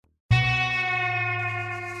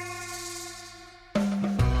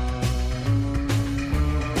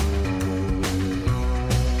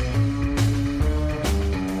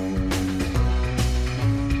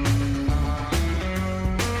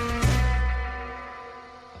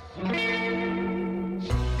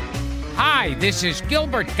Hi, this is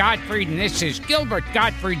Gilbert Gottfried, and this is Gilbert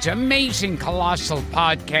Gottfried's Amazing Colossal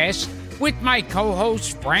Podcast with my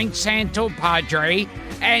co-host Frank Santopadre,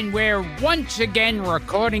 and we're once again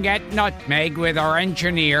recording at Nutmeg with our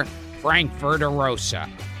engineer, Frank Verderosa.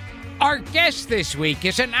 Our guest this week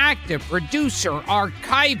is an actor, producer,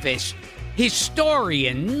 archivist,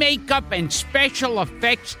 historian, makeup and special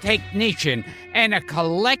effects technician, and a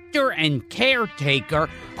collector and caretaker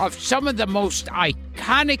of some of the most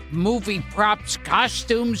iconic movie props,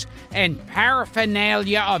 costumes, and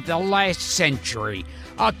paraphernalia of the last century.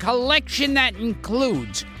 A collection that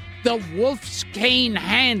includes the Wolf's cane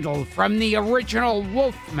handle from the original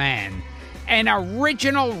Wolfman, an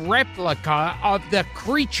original replica of the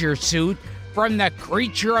creature suit from the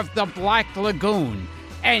Creature of the Black Lagoon,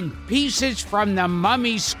 and pieces from the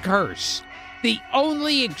Mummy's Curse, the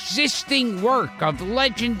only existing work of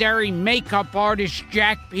legendary makeup artist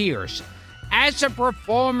Jack Pierce. As a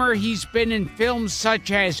performer, he's been in films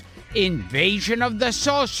such as Invasion of the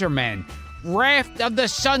Saucermen, Wrath of the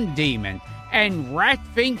Sun Demon, and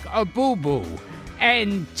Ratfink-a-Boo-Boo,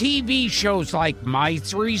 and TV shows like My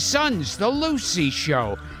Three Sons, The Lucy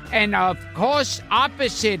Show, and of course,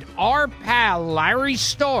 opposite our pal Larry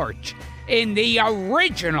Storch in the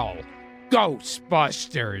original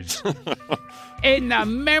Ghostbusters. In the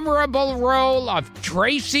memorable role of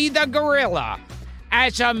Tracy the Gorilla.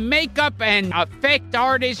 As a makeup and effect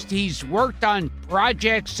artist, he's worked on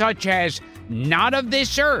projects such as Not of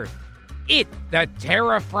This Earth, It, the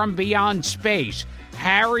Terror from Beyond Space,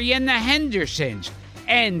 Harry and the Hendersons,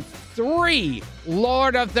 and 3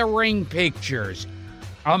 Lord of the Ring pictures,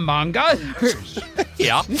 among others.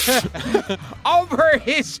 Yeah. Over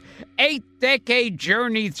his 8-decade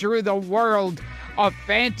journey through the world of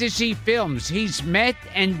fantasy films, he's met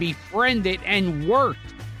and befriended and worked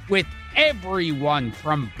with everyone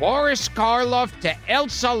from Boris Karloff to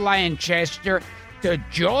Elsa Lanchester to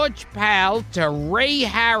George Pal to Ray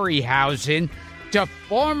Harryhausen to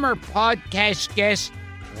former podcast guests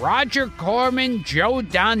Roger Corman, Joe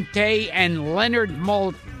Dante, and Leonard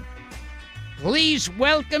Maltin. Please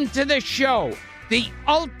welcome to the show the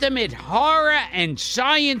ultimate horror and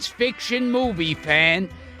science fiction movie fan,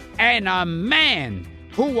 and a man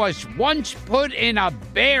who was once put in a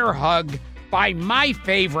bear hug by my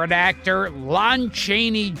favorite actor, Lon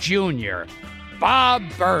Chaney Jr., Bob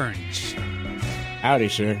Burns. Howdy,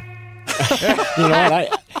 sir. You know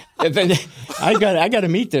what? I got to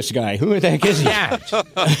meet this guy. Who the heck is he? Yeah.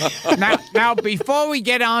 Now, before we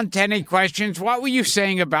get on to any questions, what were you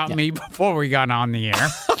saying about me before we got on the air?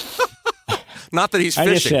 Not that he's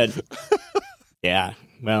fishing. I just said, yeah.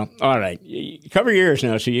 Well, all right. You cover your ears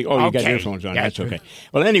now, so you got earphones on. Yeah, that's okay.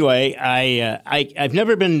 Well, anyway, I've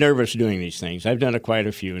never been nervous doing these things. I've done quite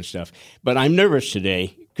a few and stuff, but I'm nervous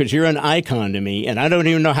today because you're an icon to me, and I don't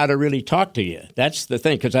even know how to really talk to you. That's the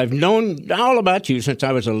thing, because I've known all about you since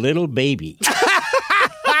I was a little baby.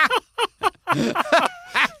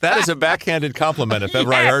 That is a backhanded compliment, if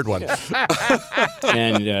ever I heard one.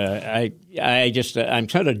 And I'm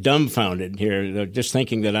kind of dumbfounded here, just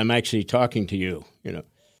thinking that I'm actually talking to you, you know.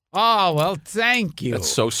 Oh, well, thank you. That's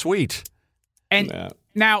so sweet. And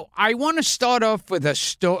now I want to start off with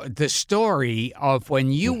the story of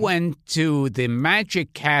when you went to the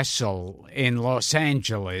Magic Castle in Los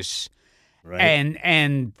Angeles, right.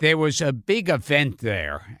 and there was a big event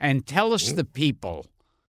there. And tell us the people.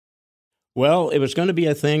 Well, it was going to be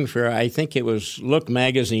a thing for, I think it was Look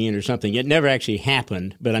magazine or something. It never actually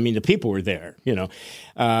happened, but I mean, the people were there, you know.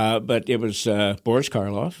 But it was Boris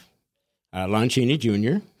Karloff, Lon Chaney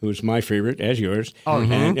Jr., who was my favorite, as yours,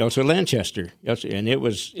 and Elsa Lanchester. And it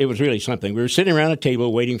was really something. We were sitting around a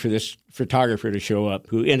table waiting for this photographer to show up,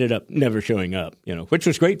 who ended up never showing up, you know, which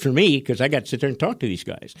was great for me because I got to sit there and talk to these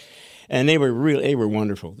guys. And they were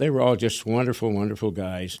wonderful. They were all just wonderful, wonderful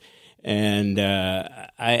guys. And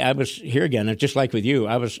I was here again, just like with you,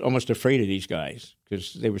 I was almost afraid of these guys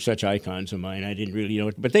because they were such icons of mine. I didn't really know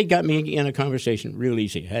it, but they got me in a conversation real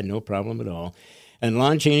easy. I had no problem at all. And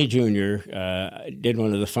Lon Chaney Jr. Did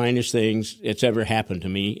one of the finest things that's ever happened to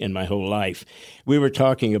me in my whole life. We were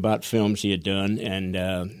talking about films he had done,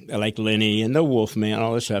 and like Lenny and The Wolfman,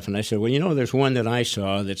 all this stuff. And I said, well, you know, there's one that I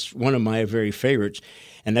saw that's one of my very favorites.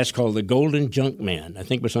 And that's called The Golden Junk Man. I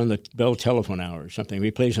think it was on the Bell Telephone Hour or something.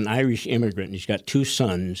 He plays an Irish immigrant, and he's got 2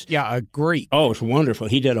 sons. Yeah, a Greek. Oh, it's wonderful.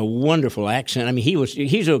 He did a wonderful accent. I mean,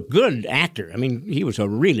 he's a good actor. I mean, he was a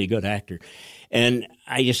really good actor. And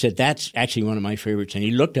I just said, that's actually one of my favorites. And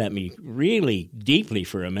he looked at me really deeply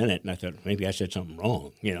for a minute, and I thought, maybe I said something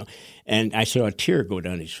wrong, you know. And I saw a tear go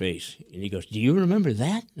down his face. And he goes, do you remember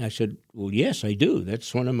that? And I said, well, yes, I do.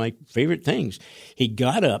 That's one of my favorite things. He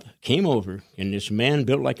got up, came over, and this man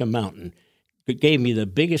built like a mountain gave me the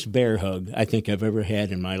biggest bear hug I think I've ever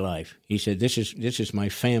had in my life. He said, this is my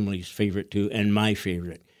family's favorite too, and my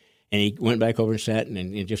favorite. And he went back over and sat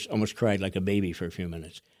and just almost cried like a baby for a few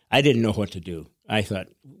minutes. I didn't know what to do. I thought,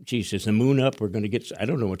 geez, is the moon up? We're going to get – I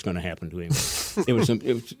don't know what's going to happen to him. It was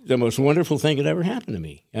the most wonderful thing that ever happened to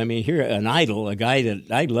me. I mean, here, an idol, a guy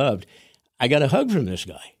that I loved, I got a hug from this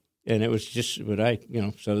guy. And it was just what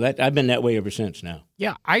so that I've been that way ever since now.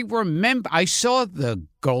 Yeah, I remember I saw the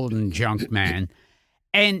Golden Junk Man,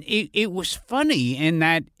 and it was funny in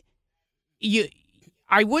that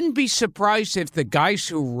I wouldn't be surprised if the guys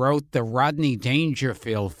who wrote the Rodney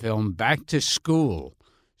Dangerfield film Back to School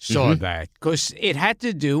saw that, because it had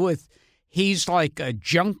to do with he's like a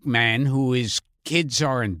junk man who his kids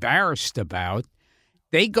are embarrassed about.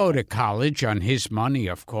 They go to college on his money,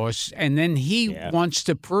 of course, and then he wants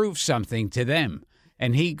to prove something to them.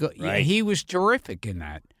 And he was terrific in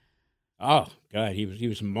that. Oh God, he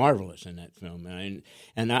was marvelous in that film, and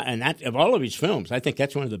that of all of his films, I think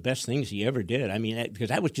that's one of the best things he ever did. I mean, because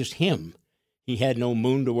that was just him. He had no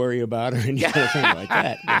moon to worry about or anything like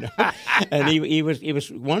that. And he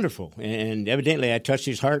was wonderful, and evidently I touched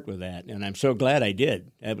his heart with that, and I'm so glad I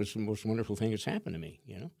did. That was the most wonderful thing that's happened to me.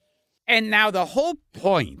 And now the whole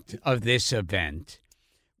point of this event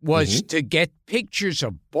was to get pictures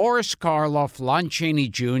of Boris Karloff, Lon Chaney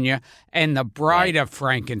Jr., and the bride of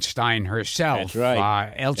Frankenstein herself,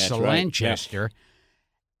 Elsa Lanchester.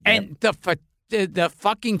 Yep. And the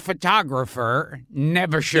fucking photographer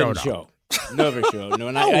never showed up. Never showed. No,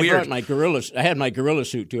 and I brought my gorilla. I had my gorilla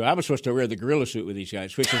suit too. I was supposed to wear the gorilla suit with these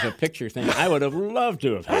guys, which is a picture thing I would have loved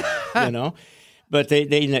to have had. But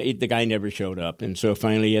the guy never showed up, and so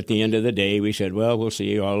finally at the end of the day we said, "Well, we'll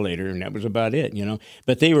see you all later," and that was about it.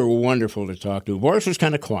 But they were wonderful to talk to. Boris was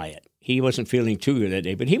kind of quiet. He wasn't feeling too good that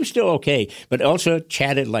day, but he was still okay. But Elsa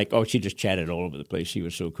chatted she just chatted all over the place. She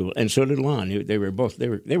was so cool, and so did Lon. They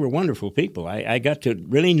were wonderful people. I got to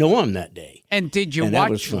really know them that day. And did you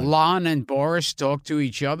watch Lon and Boris talk to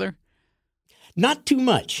each other? Not too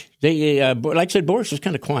much. They, like I said, Boris was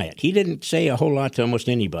kind of quiet. He didn't say a whole lot to almost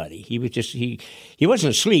anybody. He was just he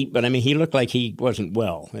wasn't asleep, but I mean, he looked like he wasn't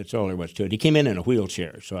well. That's all there was to it. He came in a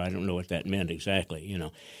wheelchair, so I don't know what that meant exactly,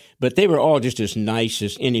 But they were all just as nice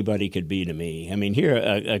as anybody could be to me. I mean, here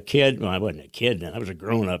a kid. Well, I wasn't a kid then. I was a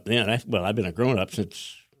grown up then. I've been a grown up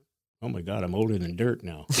since. Oh, my God, I'm older than dirt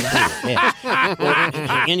now.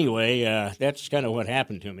 Anyway, that's kind of what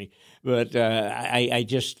happened to me. But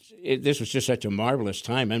this was just such a marvelous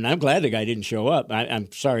time. And I'm glad the guy didn't show up.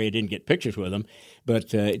 I'm sorry I didn't get pictures with him. But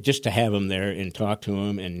just to have him there and talk to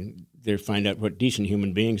him and find out what decent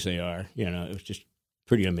human beings they are, it was just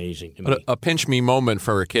pretty amazing to me. A pinch-me moment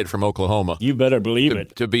for a kid from Oklahoma. You better believe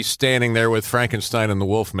it. To be standing there with Frankenstein and the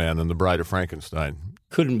Wolfman and the Bride of Frankenstein.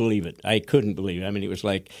 Couldn't believe it. I couldn't believe it. I mean, it was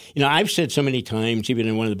like, I've said so many times, even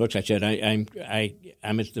in one of the books I said, I'm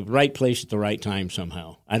at the right place at the right time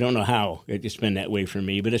somehow. I don't know how it's been that way for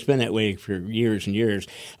me, but it's been that way for years and years.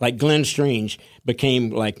 Like Glenn Strange became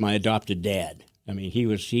like my adopted dad. I mean,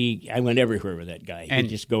 I went everywhere with that guy. He'd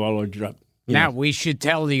just go all over. Now, we should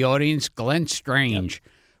tell the audience, Glenn Strange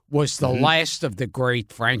was the last of the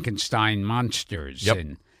great Frankenstein monsters. Yep.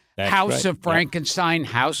 And House of Frankenstein,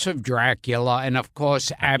 House of Dracula, and, of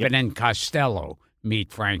course, Abbott and Costello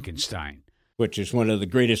meet Frankenstein. Which is one of the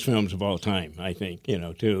greatest films of all time, I think,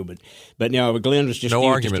 too. But Glenn was just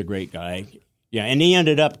a great guy. Yeah, and he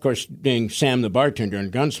ended up, of course, being Sam the bartender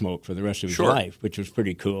in Gunsmoke for the rest of his life, which was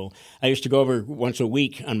pretty cool. I used to go over once a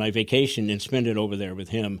week on my vacation and spend it over there with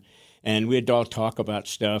him. And we'd all talk about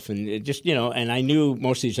stuff, and it just, and I knew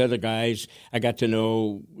most of these other guys. I got to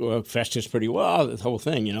know Festus pretty well, the whole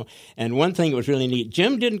thing, And one thing that was really neat,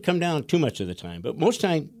 Jim didn't come down too much of the time, but most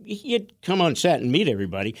time he'd come on set and meet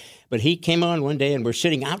everybody. But he came on one day, and we're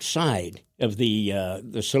sitting outside of the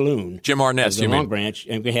saloon. Jim Arness, the Long Branch,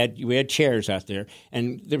 and we had chairs out there,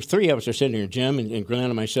 and there were three of us are sitting there, Jim and Glenn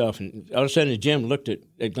and myself, and all of a sudden Jim looked at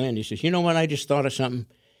Glenn, and he says, "You know what? I just thought of something."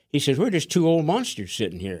 He says, "We're just two old monsters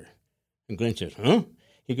sitting here." And Glenn says, "Huh?"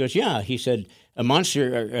 He goes, "Yeah." He said,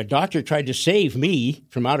 a doctor tried to save me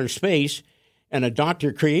from outer space, and a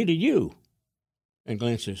doctor created you." And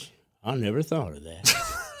Glenn says, "I never thought of that."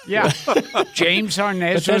 Yeah. James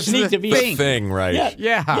Arness was the thing, right?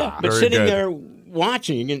 Yeah. But sitting there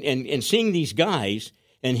watching and seeing these guys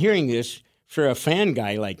and hearing this for a fan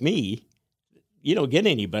guy like me, you don't get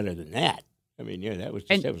any better than that. I mean, that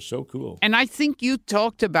was so cool. And I think you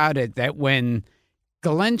talked about it, that when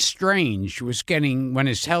Glenn Strange was when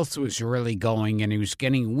his health was really going and he was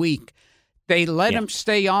getting weak, they let him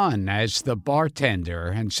stay on as the bartender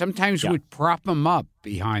and sometimes would prop him up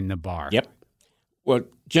behind the bar. Yep. Well,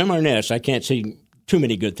 Jim Arness, I can't say too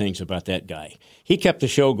many good things about that guy. He kept the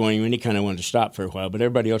show going when he kind of wanted to stop for a while, but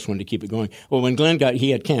everybody else wanted to keep it going. Well, when Glenn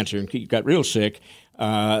he had cancer and he got real sick,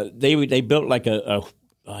 they built like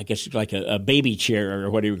I guess like a baby chair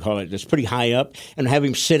or what do you call it, that's pretty high up, and have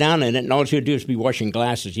him sit down in it, and all he would do is be washing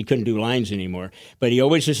glasses. He couldn't do lines anymore, but he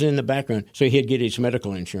always was in the background, so he'd get his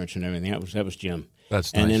medical insurance and everything. That was Jim.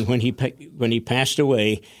 That's nice. And then when he passed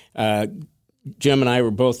away, Jim and I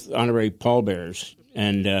were both honorary pallbearers,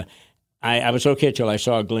 and I was okay till I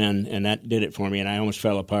saw Glenn, and that did it for me, and I almost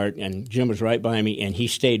fell apart, and Jim was right by me, and he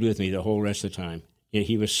stayed with me the whole rest of the time.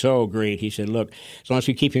 He was so great. He said, look, as long as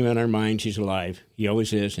we keep him in our minds, he's alive. He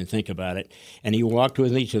always is, and think about it. And he walked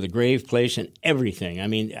with me to the grave place and everything. I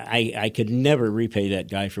mean, I could never repay that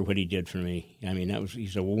guy for what he did for me. I mean,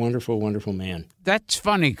 he's a wonderful, wonderful man. That's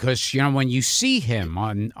funny because, when you see him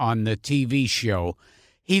on the TV show,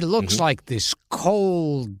 he looks like this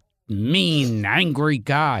cold, mean, angry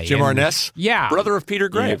guy. Jim Arness? Yeah. Brother of Peter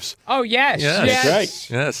Graves. Yeah. Oh, yes. Yes. That's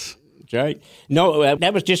right. Yes. Right? No,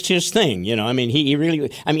 that was just his thing. I mean, he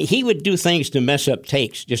really. I mean, he would do things to mess up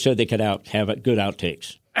takes just so they could have good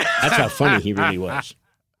outtakes. That's how funny he really was.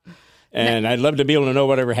 And I'd love to be able to know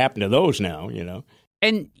whatever happened to those now.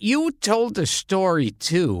 And you told a story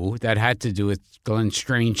too that had to do with Glenn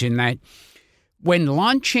Strange in that when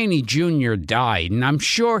Lon Chaney Jr. died, and I'm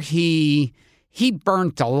sure he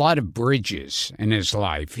burnt a lot of bridges in his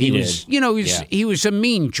life. He was, did. He was a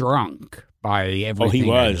mean drunk. By everything. Oh, he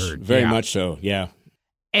was I heard. very much so. Yeah.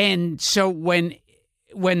 And so when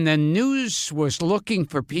the news was looking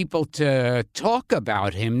for people to talk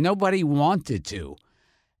about him, nobody wanted to.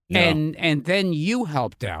 No. And then you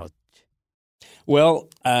helped out. Well,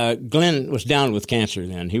 Glenn was down with cancer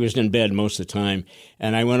then. He was in bed most of the time,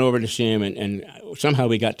 and I went over to see him, and somehow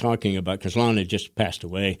we got talking about because Lon had just passed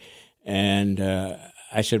away, and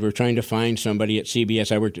I said, we're trying to find somebody at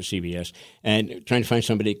CBS. I worked at CBS, and trying to find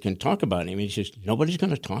somebody that can talk about him. And he says, nobody's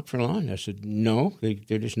going to talk for Lon. I said, no,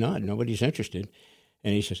 they're just not. Nobody's interested.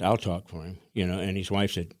 And he says, I'll talk for him. And his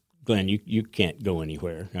wife said, Glenn, you can't go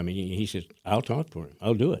anywhere. I mean, he says, I'll talk for him.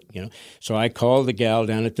 I'll do it. So I called the gal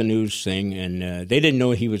down at the news thing, and they didn't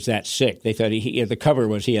know he was that sick. They thought the cover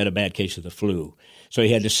was he had a bad case of the flu. So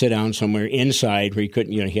he had to sit down somewhere inside where he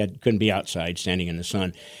couldn't, couldn't be outside standing in the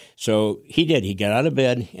sun. So he did. He got out of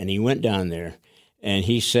bed and he went down there, and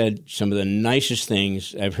he said some of the nicest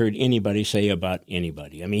things I've heard anybody say about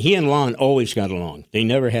anybody. I mean, he and Lon always got along. They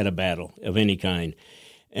never had a battle of any kind.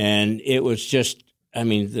 And it was just,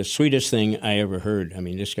 the sweetest thing I ever heard. I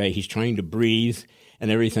mean, this guy, he's trying to breathe and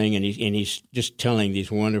everything, and he's just telling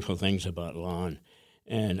these wonderful things about Lon.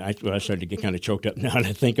 And I started to get kind of choked up now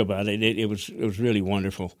to think about it. It was really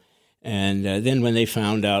wonderful. And then when they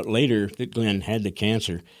found out later that Glenn had the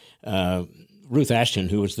cancer, Ruth Ashton,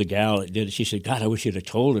 who was the gal that did it, she said, God, I wish you'd have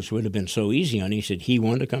told us. It would have been so easy on him. He said he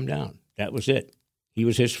wanted to come down. That was it. He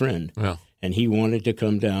was his friend. Yeah. And he wanted to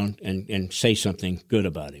come down and say something good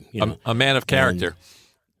about him. A man of character.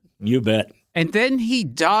 And you bet. And then he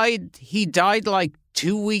died. He died like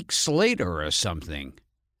 2 weeks later or something.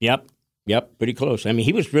 Yep, pretty close. I mean,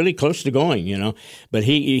 he was really close to going, but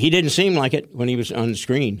he didn't seem like it when he was on the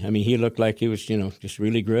screen. I mean, he looked like he was, just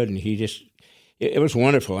really good, and it was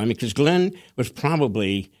wonderful. I mean, because Glenn was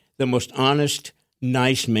probably the most honest,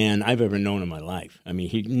 nice man I've ever known in my life. I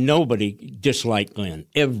mean, nobody disliked Glenn.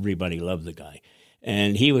 Everybody loved the guy.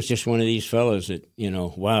 And he was just one of these fellows that,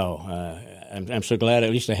 wow, I'm so glad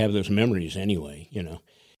at least I have those memories anyway,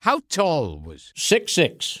 How tall was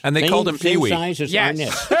 6'6". And they called him Pee-wee. Same size as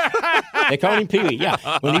Yes. Arnett. They called him Pee-wee,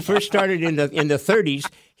 yeah. When he first started in the 30s,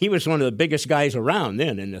 he was one of the biggest guys around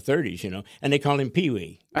then in the 30s, and they called him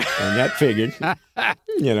Pee-wee. And that figured,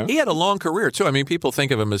 He had a long career, too. I mean, people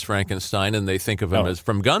think of him as Frankenstein, and they think of him as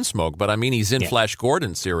from Gunsmoke, but, he's in Flash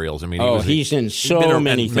Gordon serials. I mean, he's in so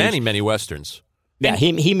many things. Many Westerns. Yeah,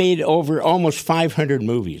 he made over almost 500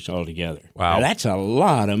 movies altogether. Wow. Now, that's a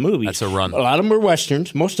lot of movies. That's a run. A lot of them were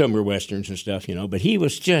Westerns. Most of them were Westerns and stuff, but he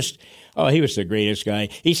was just, he was the greatest guy.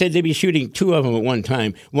 He said they'd be shooting two of them at one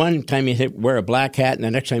time. One time he'd wear a black hat, and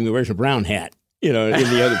the next time he wears a brown hat, in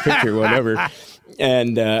the other picture, whatever.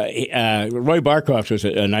 And Roy Barkoff was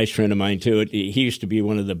a nice friend of mine, too. He used to be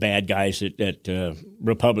one of the bad guys at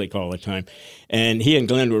Republic all the time. And he and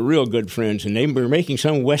Glenn were real good friends, and they were making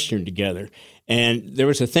some Western together. And there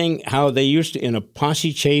was a thing how they used to, in a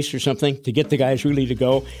posse chase or something, to get the guys really to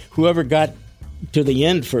go, whoever got to the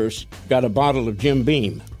end first got a bottle of Jim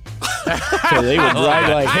Beam. So they would ride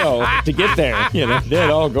like hell to get there. They'd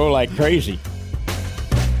all go like crazy.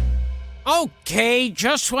 Okay,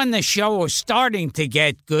 just when the show was starting to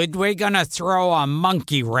get good, we're going to throw a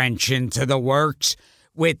monkey wrench into the works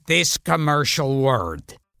with this commercial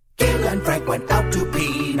word. Gil and Frank went out to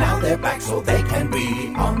pee. Now they're back so they can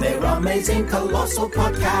be on their amazing Colossal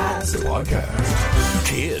podcast.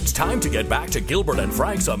 Kids, time to get back to Gilbert and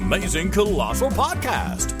Frank's amazing Colossal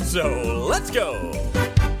podcast. So let's go.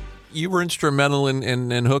 You were instrumental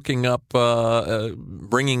in hooking up,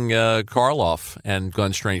 bringing Karloff and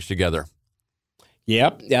Glenn Strange together.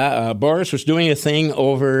 Yep. Boris was doing a thing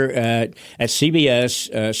over at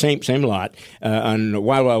CBS, same lot, on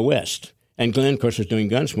Wild Wild West. And Glenn, of course, was doing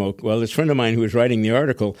Gunsmoke. Well, this friend of mine who was writing the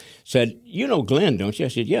article said, "You know Glenn, don't you?" I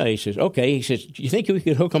said, "Yeah." He says, "Okay." He says, "Do you think we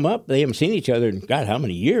could hook them up? They haven't seen each other in, God, how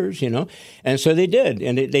many years, you know?" And so they did.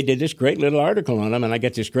 And they did this great little article on them. And I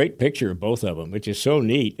got this great picture of both of them, which is so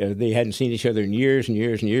neat. They hadn't seen each other in years and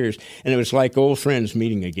years and years. And it was like old friends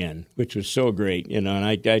meeting again, which was so great, you know. And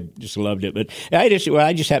I just loved it. But I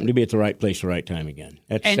just happened to be at the right place, the right time again.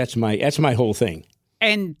 That's my whole thing.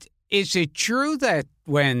 And is it true that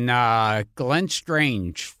when Glenn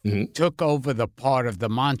Strange took over the part of the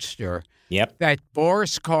monster, that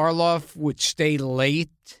Boris Karloff would stay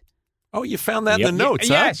late? Oh, you found that in the notes,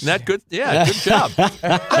 huh? Yes. That good? Yeah, good job.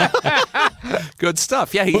 Good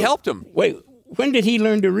stuff. Yeah, he helped him. Wait, when did he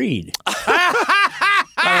learn to read?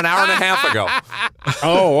 About an hour and a half ago.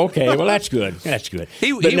 Oh, okay. Well, that's good. That's good.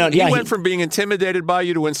 He went from being intimidated by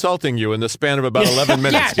you to insulting you in the span of about 11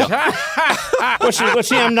 minutes. Well,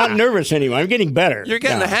 see, I'm not nervous anymore. I'm getting better. You're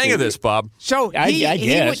getting the hang of this, Bob. So I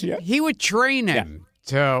guess, he would train him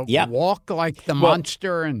to walk like the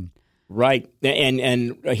monster and... Right,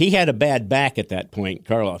 and he had a bad back at that point.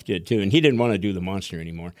 Karloff did too, and he didn't want to do the monster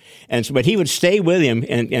anymore. And so, but he would stay with him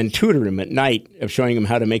and tutor him at night of showing him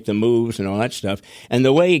how to make the moves and all that stuff. And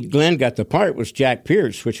the way Glenn got the part was Jack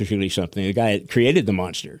Pierce, which was really something. The guy that created the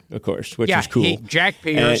monster, of course, which is cool. Jack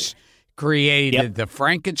Pierce created the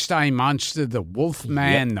Frankenstein monster, the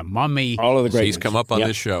Wolfman, the Mummy. All of the great. He's come up on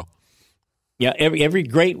this show. Yeah, every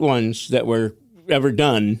great ones that were ever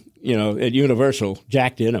done. You know, at Universal,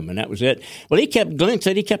 Jack did them, and that was it. Well, Glenn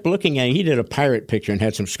said he kept looking at him. He did a pirate picture and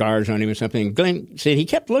had some scars on him or something. And Glenn said he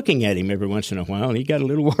kept looking at him every once in a while, and he got a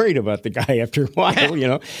little worried about the guy after a while, you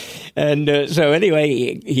know. And so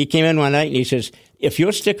anyway, he came in one night and he says, "If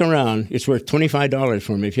you'll stick around, it's worth $25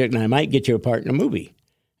 for me. And I might get you a part in a movie."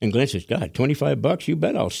 And Glenn says, "God, $25? You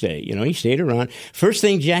bet I'll stay." You know, he stayed around. First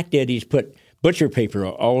thing Jack did, he's put butcher paper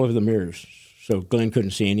all over the mirrors, so Glenn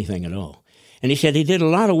couldn't see anything at all. And he said he did a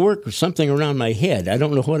lot of work with something around my head. I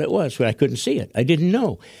don't know what it was, but I couldn't see it. I didn't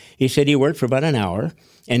know. He said he worked for about an hour,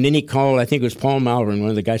 and then he called, I think it was Paul Malvern,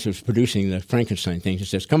 one of the guys who was producing the Frankenstein thing. He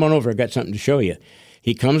says, "Come on over, I got something to show you."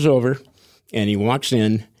 He comes over, and he walks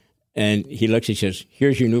in, and he looks, he says,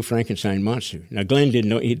 "Here's your new Frankenstein monster." Now, Glenn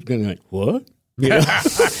didn't know. He'd go like, "What?" You know?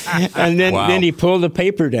 And then he pulled the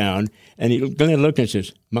paper down, and Glenn looked and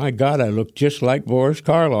says, "My God, I look just like Boris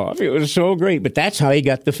Karloff." It was so great, but that's how he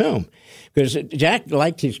got the film. Because Jack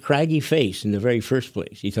liked his craggy face in the very first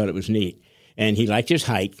place. He thought it was neat. And he liked his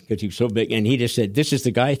height because he was so big. And he just said, "This is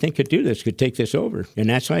the guy I think could do this, could take this over." And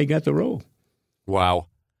that's how he got the role. Wow.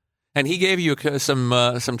 And he gave you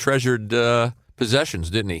some treasured possessions,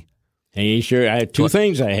 didn't he? He sure. I have two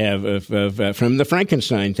things I have from the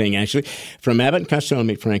Frankenstein thing, actually. From Abbott and Costello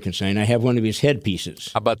Meet Frankenstein, I have one of his headpieces.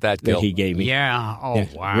 How about that, Gil? That he gave me. Yeah. Oh,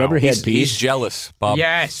 wow. Rubber headpiece. He's jealous, Bob.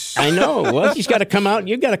 Yes. I know. Well, he's got to come out.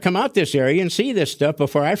 You've got to come out this area and see this stuff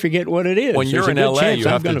before I forget what it is. When you're in L.A., you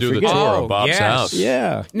have to do the tour of Bob's house.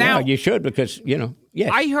 Yeah. Now, you should because, you know,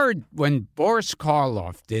 yes. I heard when Boris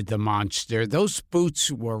Karloff did the monster, those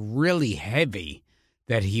boots were really heavy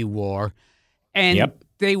that he wore. And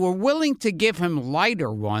they were willing to give him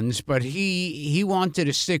lighter ones, but he wanted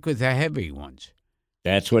to stick with the heavy ones.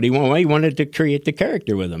 That's what he wanted. He wanted to create the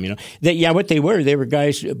character with them, you know. What they were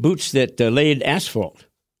guys' boots that laid asphalt.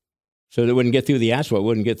 So they wouldn't get through the asphalt,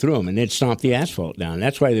 wouldn't get through them, and they'd stomp the asphalt down.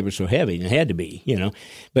 That's why they were so heavy, and it had to be, you know.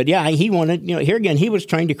 But, he wanted, you know, here again, he was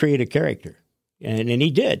trying to create a character, and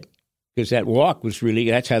he did. Because that walk was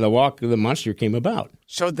that's how the walk of the monster came about.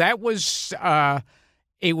 So that was...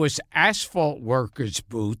 It was asphalt workers'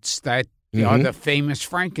 boots that are the famous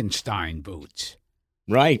Frankenstein boots.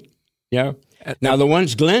 Right. Yeah. Now, the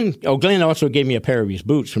ones Glenn also gave me a pair of his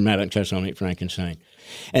boots from Abbott and Costello Meet Frankenstein.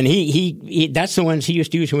 And he that's the ones he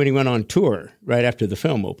used to use when he went on tour right after the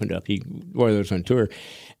film opened up. He wore those on tour.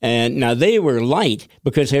 And now they were light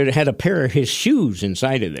because they had a pair of his shoes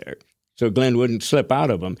inside of there. So Glenn wouldn't slip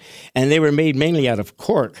out of them. And they were made mainly out of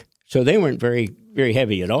cork. So they weren't very, very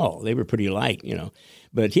heavy at all. They were pretty light, you know.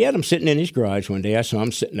 But he had them sitting in his garage one day. I saw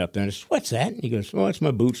him sitting up there. And I said, "What's that?" And he goes, "Oh, it's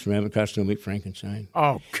my boots from Abbott and Costello Meet Frankenstein."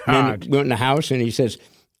 Oh, God. And then we went in the house, and he says,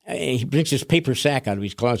 he brings this paper sack out of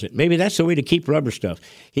his closet. Maybe that's the way to keep rubber stuff.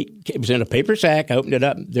 It was in a paper sack. I opened it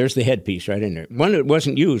up. There's the headpiece right in there. One that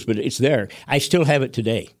wasn't used, but it's there. I still have it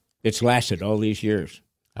today. It's lasted all these years.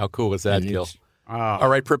 How cool is that, Gil? All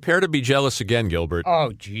right, prepare to be jealous again, Gilbert.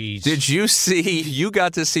 Oh, geez. Did you see, you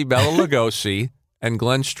got to see Bela Lugosi and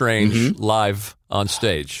Glenn Strange live on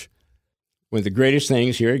stage. One of the greatest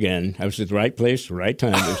things here again, I was at the right place, the right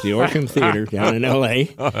time. It was the Orpheum Theater down in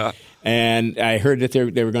L.A., and I heard that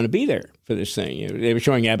they were going to be there for this thing. You know, they were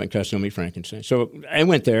showing Abbott and Costello Meet Frankenstein. So I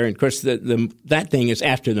went there, and of course that thing is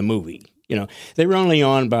after the movie. You know, they were only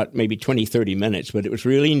on about maybe 20, 30 minutes, but it was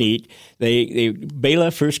really neat.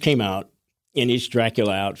 Bela first came out in his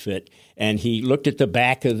Dracula outfit, and he looked at the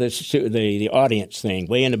back of the audience thing,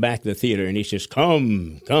 way in the back of the theater, and he says,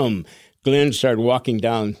 "Come, come." Glenn started walking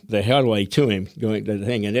down the hallway to him, going to the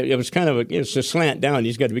thing, and it was kind of it's a slant down.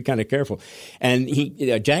 He's got to be kind of careful. And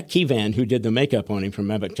Jack Keevan, who did the makeup on him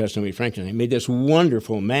from Abbott and Costello Meet Frankenstein, made this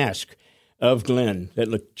wonderful mask of Glenn that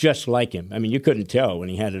looked just like him. I mean, you couldn't tell when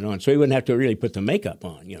he had it on, so he wouldn't have to really put the makeup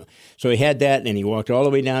on, you know. So he had that, and he walked all the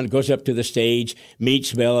way down, goes up to the stage,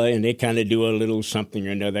 meets Bela, and they kind of do a little something or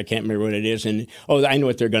another. I can't remember what it is. And, I know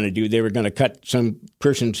what they're going to do. They were going to cut some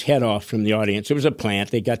person's head off from the audience. It was a plant.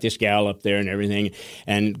 They got this gal up there and everything,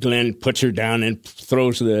 and Glenn puts her down and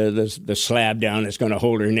throws the slab down that's going to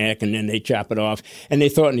hold her neck, and then they chop it off. And they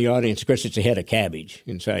throw it in the audience. Of course, it's a head of cabbage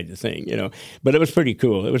inside the thing, you know. But it was pretty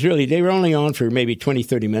cool. It was really, they were only on for maybe 20,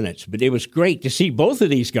 30 minutes. But it was great to see both of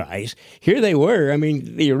these guys. Here they were. I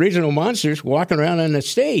mean, the original monsters walking around on the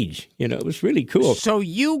stage. You know, it was really cool. So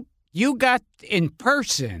you got in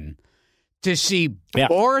person to see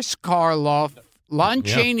Boris Karloff, Lon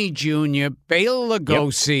Chaney Jr., Bela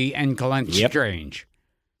Lugosi, and Glenn Strange.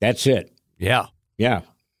 That's it. Yeah. Yeah.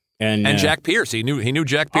 And Jack Pierce, he knew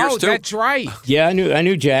Jack Pierce too. Oh, that's right. Yeah, I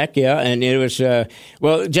knew Jack. Yeah, and it was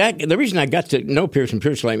Jack. The reason I got to know Pierce and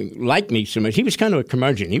Pierce liked me so much, he was kind of a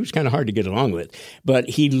curmudgeon. He was kind of hard to get along with, but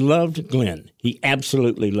he loved Glenn. He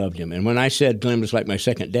absolutely loved him. And when I said Glenn was like my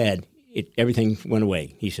second dad, everything went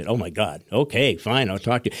away. He said, "Oh my God, okay, fine, I'll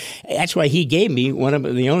talk to you." That's why he gave me one of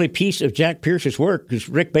the only piece of Jack Pierce's work, because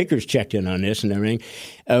Rick Baker's checked in on this and everything,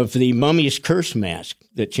 of the Mummy's Curse mask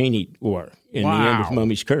that Chaney wore in the end of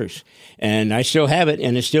Mummy's Curse. And I still have it,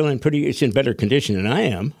 and it's still it's in better condition than I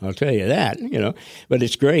am, I'll tell you that, you know. But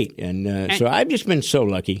it's great. And so I've just been so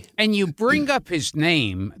lucky. And you bring up his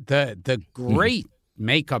name, the great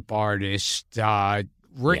makeup artist,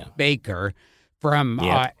 Rick Baker, from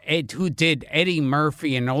who did Eddie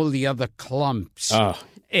Murphy and all the other clumps.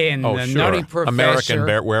 And the Nutty Professor.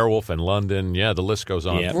 American Werewolf in London. Yeah, the list goes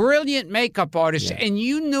on. Yeah. Brilliant makeup artist. Yeah. And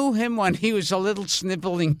you knew him when he was a little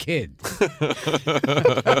sniveling kid.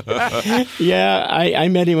 Yeah, I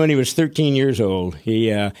met him when he was 13 years old.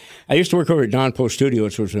 I used to work over at Don Post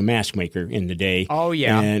Studios, which was a mask maker in the day. Oh,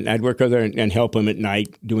 yeah. And I'd work over there and help him at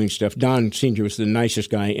night doing stuff. Don Sr. was the nicest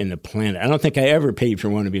guy in the planet. I don't think I ever paid for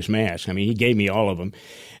one of his masks. I mean, he gave me all of them.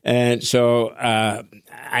 And so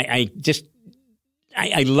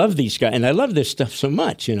I love these guys, and I love this stuff so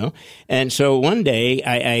much, you know. And so one day,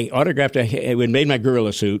 I autographed, I made my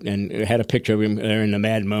gorilla suit and had a picture of him there in the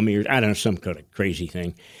Mad Mummy, or I don't know, some kind of crazy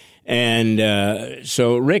thing. And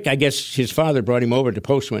so Rick, I guess his father brought him over to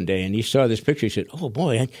Post one day, and he saw this picture. He said, "Oh,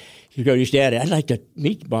 boy," he goes, "His dad, I'd like to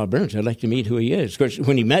meet Bob Burns. I'd like to meet who he is." Of course,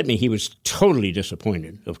 when he met me, he was totally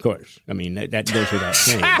disappointed, of course. I mean, that goes without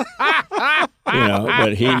saying. You know,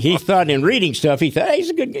 but he thought in reading stuff, he thought, "Hey,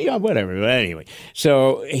 he's a good guy," whatever. But anyway,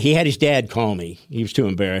 so he had his dad call me. He was too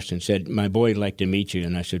embarrassed and said, "My boy would like to meet you."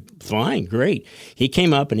 And I said, "Fine, great." He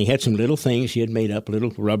came up and he had some little things he had made up,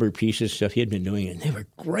 little rubber pieces, stuff he had been doing, and they were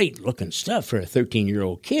great looking stuff for a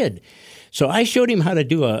 13-year-old kid. So I showed him how to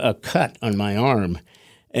do a cut on my arm.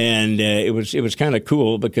 And it was kind of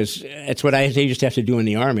cool because that's what I used to have to do in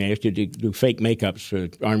the Army. I used to do fake makeups for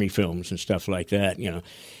Army films and stuff like that, you know.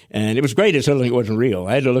 And it was great until it wasn't real.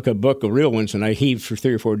 I had to look at a book of real ones, and I heaved for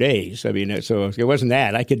 3 or 4 days. I mean, so it wasn't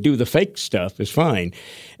that. I could do the fake stuff. It's fine.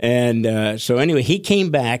 And so anyway, he came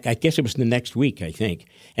back. I guess it was the next week, I think.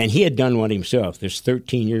 And he had done one himself, this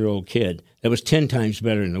 13-year-old kid. That was 10 times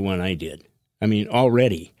better than the one I did. I mean,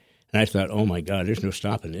 already. And I thought, oh, my God, there's no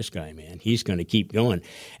stopping this guy, man. He's going to keep going.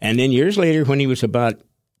 And then years later, when he was about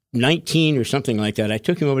 19 or something like that, I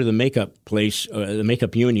took him over to the makeup place, the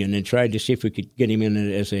makeup union, and tried to see if we could get him in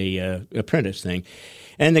as a apprentice thing.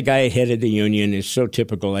 And the guy that headed the union is so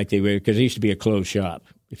typical like they were, because it used to be a closed shop.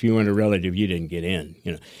 If you weren't a relative, you didn't get in,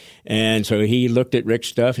 you know. And so he looked at Rick's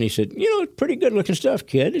stuff and he said, you know, it's pretty good looking stuff,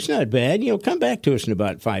 kid. It's not bad. You know, come back to us in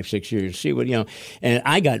about 5-6 years, see what, you know. And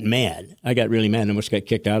I got mad. I got really mad and almost got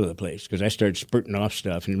kicked out of the place because I started spurting off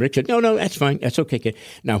stuff. And Rick said, no, that's fine. That's okay, kid.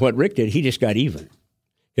 Now, what Rick did, he just got even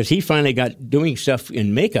because he finally got doing stuff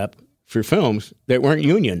in makeup for films that weren't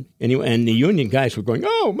union. And the union guys were going,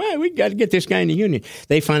 oh, man, we got to get this guy in the union.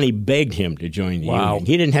 They finally begged him to join the union.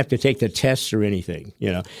 He didn't have to take the tests or anything,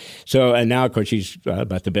 you know. So, and now, of course, he's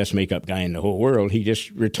about the best makeup guy in the whole world. He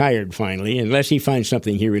just retired finally, unless he finds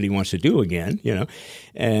something he really wants to do again, you know.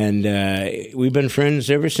 And we've been friends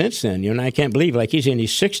ever since then, you know, and I can't believe, like, he's in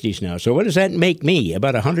his 60s now. So what does that make me?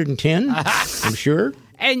 About 110, I'm sure?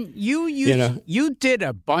 And you did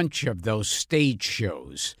a bunch of those stage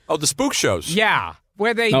shows. Oh, the spook shows. Yeah,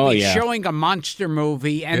 where they'd be showing a monster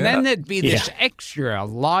movie, and then there'd be this extra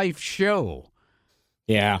live show.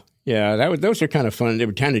 Yeah. Yeah, those are kind of fun. They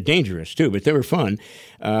were kind of dangerous, too, but they were fun.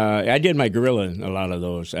 I did my gorilla in a lot of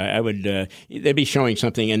those. I would they'd be showing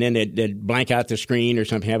something, and then they'd blank out the screen or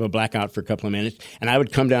something, have a blackout for a couple of minutes, and I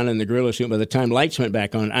would come down in the gorilla suit. By the time lights went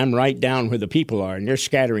back on, I'm right down where the people are, and they're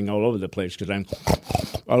scattering all over the place because I'm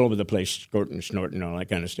all over the place, snorting, all that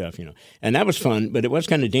kind of stuff, you know. And that was fun, but it was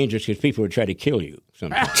kind of dangerous because people would try to kill you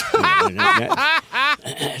sometimes.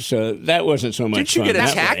 So that wasn't so much fun. Did you get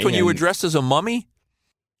attacked when you were dressed as a mummy?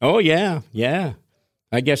 Oh, yeah.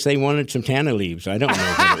 I guess they wanted some tanna leaves. I don't know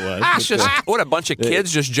what it was. It's just, what, a bunch of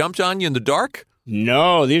kids just jumped on you in the dark?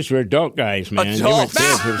 No, these were adult guys, man. They weren't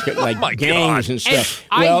kids. It was like gangs and stuff.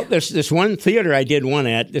 Well, there's this one theater I did one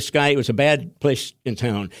at. This guy, it was a bad place in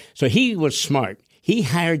town. So he was smart. He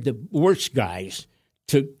hired the worst guys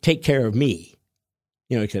to take care of me.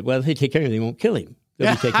 You know, he said, well, if they take care of him, they won't kill him.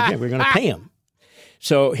 They'll be taken care of. We're going to pay him.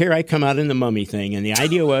 So here I come out in the mummy thing, and the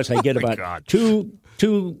idea was I get about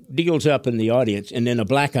two deals up in the audience, and then a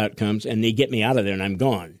blackout comes, and they get me out of there, and I'm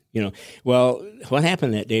gone. You know, well, what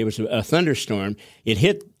happened that day was a thunderstorm. It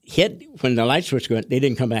hit when the light switch went. They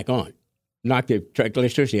didn't come back on. Knocked the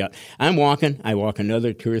electricity out. I walk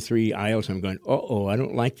another 2 or 3 aisles. I'm going, I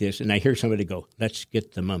don't like this, and I hear somebody go, "Let's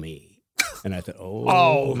get the mummy." And I thought,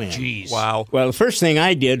 oh man. Jeez. Wow. Well, the first thing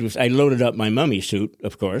I did was I loaded up my mummy suit,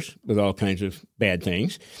 of course, with all kinds of bad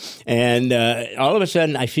things. And all of a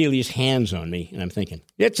sudden, I feel these hands on me, and I'm thinking,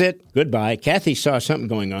 that's it. Goodbye. Kathy saw something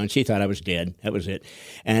going on. She thought I was dead. That was it.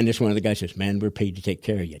 And this one of the guys says, man, we're paid to take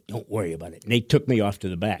care of you. Don't worry about it. And they took me off to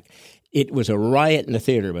the back. It was a riot in the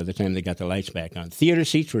theater by the time they got the lights back on. Theater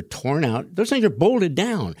seats were torn out. Those things are bolted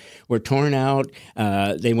down. Were torn out.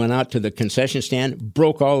 They went out to the concession stand,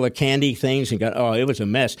 broke all the candy things, and it was a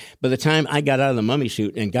mess. By the time I got out of the mummy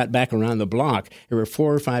suit and got back around the block, there were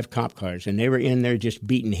 4 or 5 cop cars, and they were in there just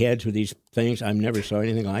beating heads with these things. I never saw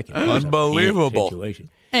anything like it. Unbelievable. Situation.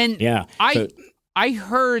 And yeah, I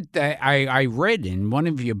heard that I read in one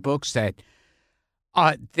of your books that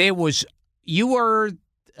you were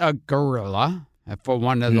a gorilla for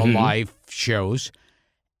one of the live shows,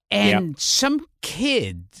 and some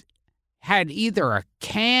kid had either a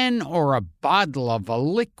can or a bottle of a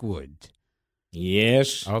liquid.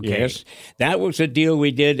 Yes. Okay. Yes. That was a deal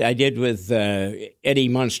we did. I did with Eddie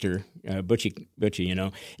Munster, Butchie, you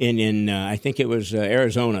know, in I think it was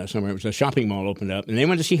Arizona somewhere. It was a shopping mall opened up, and they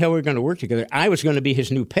wanted to see how we were going to work together. I was going to be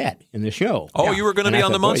his new pet in the show. Oh, you were going to be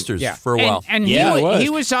on the Munsters for a while. And he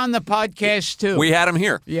was on the podcast, too. We had him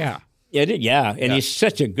here. Yeah. Yeah, and he's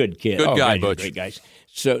such a good kid. Good guy, Butch. Great guys.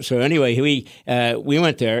 So anyway, we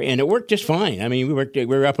went there, and it worked just fine. I mean, we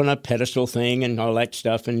were up on a pedestal thing and all that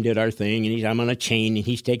stuff, and did our thing. And I'm on a chain, and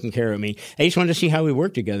he's taking care of me. I just wanted to see how we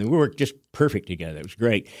worked together. We worked just perfect together. It was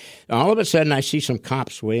great. All of a sudden, I see some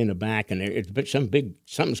cops way in the back, and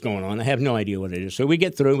something's going on. I have no idea what it is. So we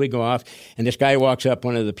get through, we go off, and this guy walks up,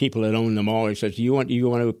 one of the people that own the mall. He says, "Do you want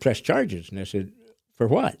to press charges?" And I said, "For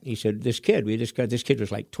what?" He said, this kid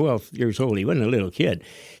was like 12 years old. He wasn't a little kid.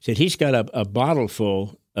 He said, he's got a bottle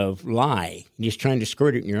full of lye. He's trying to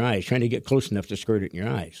squirt it in your eyes, trying to get close enough to squirt it in your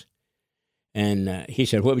eyes. And he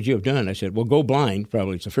said, "What would you have done?" I said, "Well, go blind.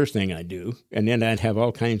 Probably it's the first thing I'd do. And then I'd have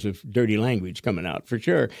all kinds of dirty language coming out for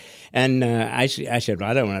sure." And I said, "Well,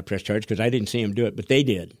 I don't want to press charges because I didn't see him do it, but they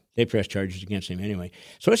did. They pressed charges against him anyway."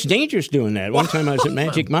 So it's dangerous doing that. One time I was at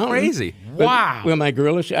Magic Mountain. Crazy. Wow. Well, my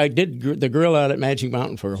gorillas, I did the gorilla out at Magic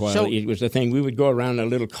Mountain for a while. So, it was the thing. We would go around a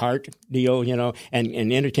little cart deal, you know, and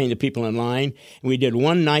entertain the people in line. And we did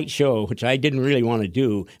one night show, which I didn't really want to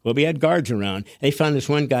do. Well, we had guards around. They found this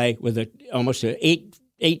one guy with almost an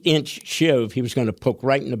 8-inch shiv. He was going to poke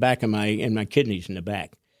right in the back of my kidneys in the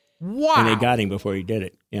back. Wow. And they got him before he did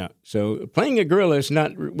it. Yeah. So playing a gorilla is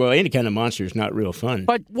any kind of monster is not real fun.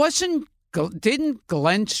 But wasn't didn't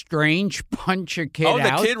Glenn Strange punch a kid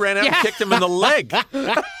out? Oh, the kid ran out and kicked him in the leg.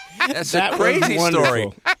 That's a crazy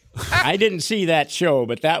story. I didn't see that show,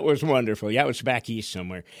 but that was wonderful. Yeah, it was back east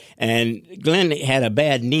somewhere. And Glenn had a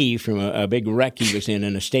bad knee from a big wreck he was in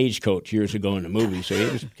a stagecoach years ago in a movie, so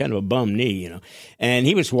it was kind of a bum knee, And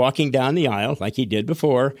he was walking down the aisle like he did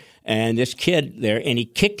before, and this kid there, and he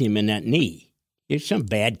kicked him in that knee. He's some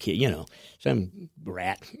bad kid, some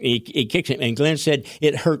rat. He kicked him, and Glenn said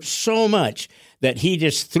it hurt so much that he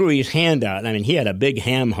just threw his hand out. I mean, he had a big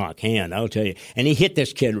ham hock hand, I'll tell you. And he hit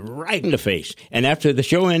this kid right in the face. And after the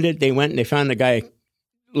show ended, they went and they found the guy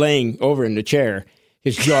laying over in the chair,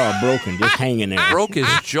 his jaw broken, just hanging there. Broke his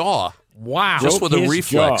jaw. Wow. Just with a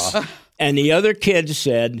reflex. Jaw. And the other kids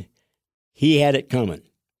said he had it coming.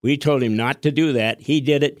 We told him not to do that. He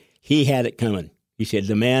did it. He had it coming. He said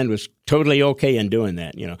the man was totally okay in doing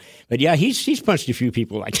that, But yeah, he's punched a few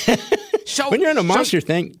people like that. So when you're in a monster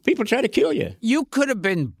thing, people try to kill you. You could have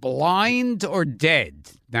been blind or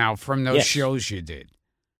dead now from those shows you did.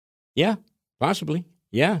 Yeah, possibly.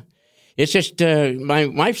 Yeah. It's just my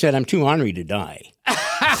wife said I'm too ornery to die.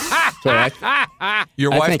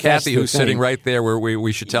 Your wife, Kathy, who's sitting right there, where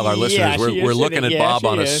we should tell our listeners, we're looking at Bob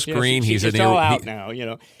on a screen. It's all out now,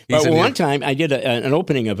 But one time I did an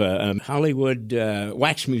opening of a Hollywood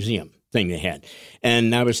wax museum thing they had,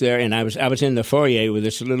 and I was there, and I was in the foyer with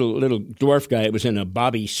this little dwarf guy. It was in a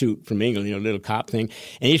bobby suit from England, little cop thing,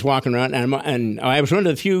 and he's walking around, and I was one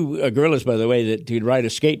of the few gorillas, by the way, that could ride a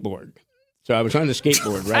skateboard. So I was on the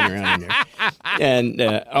skateboard riding around in there, and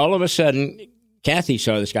all of a sudden, Kathy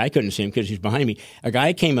saw this guy. I couldn't see him because he's behind me. A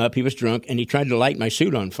guy came up. He was drunk, and he tried to light my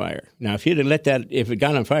suit on fire. Now, if it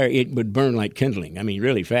got on fire, it would burn like kindling. I mean,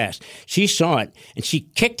 really fast. She saw it, and she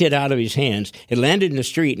kicked it out of his hands. It landed in the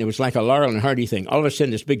street, and it was like a Laurel and Hardy thing. All of a sudden,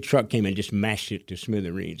 this big truck came and just mashed it to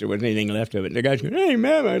smithereens. There wasn't anything left of it. And the guy's going, "Hey,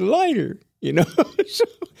 man, my lighter."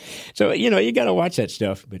 So you got to watch that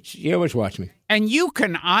stuff. But you always watch me. And you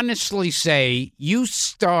can honestly say you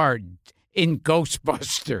starred in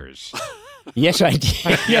Ghostbusters. Yes, I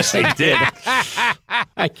did. Yes, I did.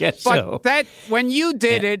 I guess so. But when you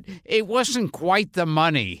did it wasn't quite the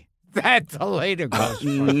money that the later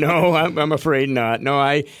Ghostbusters. No, I'm afraid not.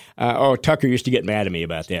 No, Tucker used to get mad at me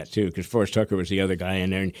about that, too, because Forrest Tucker was the other guy in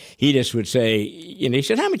there, and he just would say, he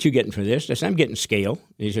said, "How much you getting for this?" I said, "I'm getting scale."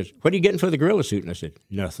 And he says, "What are you getting for the gorilla suit?" And I said,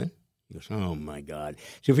 "Nothing." He goes, "Oh, my God."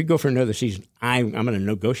 So if we go for another season, I'm going to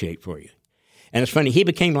negotiate for you. And it's funny, he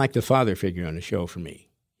became like the father figure on the show for me.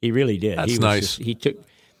 He really did. That's nice. He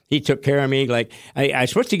took care of me. Like I was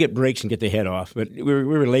supposed to get breaks and get the head off, but we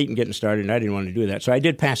were late in getting started, and I didn't want to do that. So I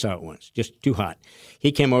did pass out once, just too hot.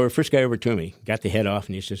 He came over, first guy over to me, got the head off,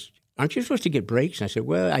 and he says, "Aren't you supposed to get breaks?" And I said,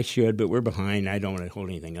 "Well, I should, but we're behind. I don't want to hold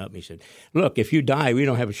anything up." And he said, "Look, if you die, we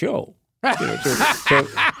don't have a show."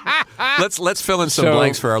 Let's fill in some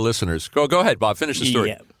blanks for our listeners. Go ahead, Bob. Finish the story.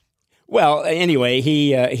 Yeah. Well, anyway,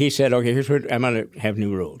 he said, "Okay, here's what I'm going to have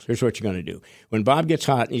new rules. Here's what you're going to do. When Bob gets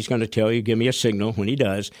hot, he's going to tell you, give me a signal. When he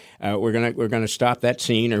does, we're going to stop that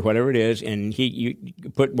scene or whatever it is, and you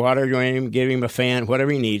put water on him, give him a fan,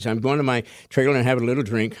 whatever he needs. I'm going to my trailer and have a little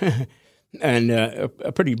drink." And a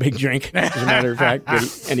pretty big drink, as a matter of fact.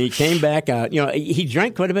 And he came back out. He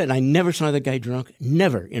drank quite a bit, and I never saw the guy drunk,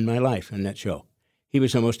 never in my life on that show. He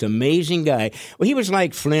was the most amazing guy. Well, he was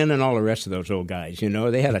like Flynn and all the rest of those old guys.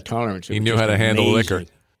 They had a tolerance. He knew how to handle liquor.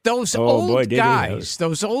 Those old guys,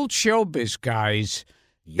 those old showbiz guys,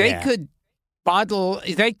 they could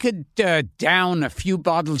down a few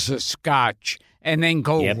bottles of scotch and then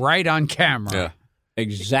go right on camera. Yeah.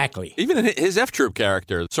 Exactly. Even his F Troop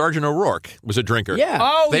character, Sergeant O'Rourke, was a drinker. Yeah.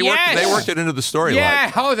 Oh, they worked it into the storyline.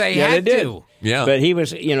 Yeah. Oh, they had to. Yeah. But he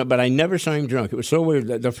was, but I never saw him drunk. It was so weird.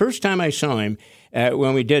 The first time I saw him,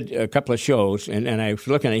 when we did a couple of shows, and I was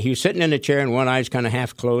looking at him, he was sitting in a chair and one eye's kind of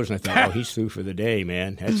half closed, and I thought, oh, he's through for the day,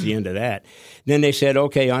 man. That's the end of that. Then they said,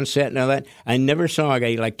 okay, on set and all that. I never saw a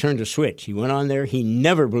guy turn a switch. He went on there. He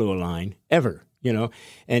never blew a line, ever,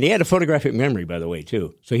 And he had a photographic memory, by the way,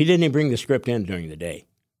 too. So he didn't even bring the script in during the day.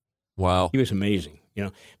 Wow. He was amazing,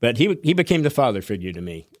 But he became the father figure to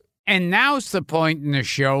me. And now's the point in the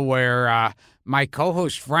show where my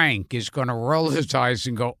co-host Frank is going to roll his eyes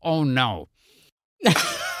and go, "Oh, no."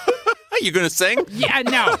 Are you going to sing? Yeah,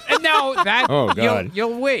 no. That, oh, God.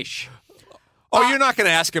 You'll wish. Oh, you're not going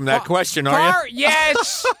to ask him that question, are you?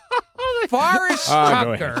 Yes. Forrest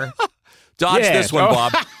Tucker. Dodge this one,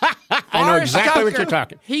 Bob. I know exactly what you're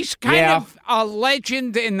talking. He's kind of a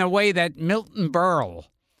legend in the way that Milton Berle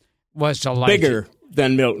was a legend. Bigger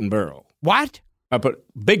than Milton Berle. What? I put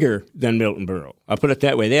bigger than Milton Berle. I'll put it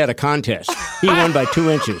that way. They had a contest. He won by 2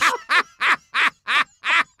 inches.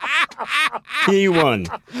 He won.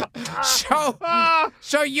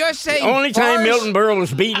 So you're saying Only time Milton Berle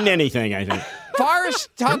was beating anything, I think. Forrest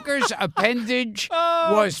Tucker's appendage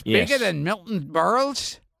was bigger Yes. than Milton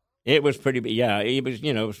Berle's? It was pretty big. Yeah, it was.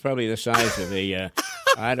 It was probably the size of a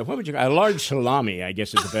large salami, I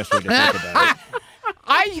guess is the best way to think about it.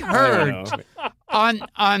 I heard I don't know.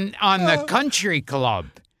 on the country club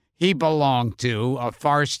he belonged to,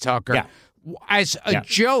 Forrest Tucker, Yeah. as a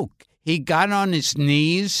joke, he got on his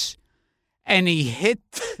knees and he hit.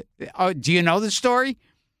 Do you know the story?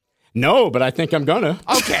 No, but I think I'm gonna.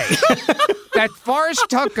 Okay. That Forrest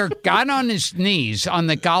Tucker got on his knees on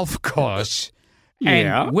the golf course and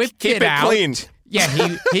Yeah. whipped Keep it it out. clean. Yeah,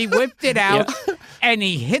 he whipped it out and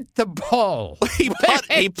he hit the ball. He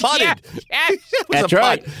putted. Yes. That's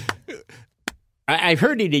right. I've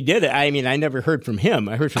heard he did it. I mean, I never heard from him.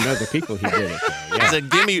 I heard from other people he did it. So, It's a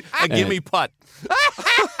gimme putt.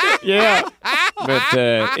 yeah.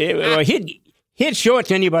 But he'd show it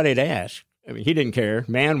to anybody to ask. I mean, he didn't care,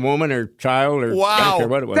 man, woman, or child, or I don't care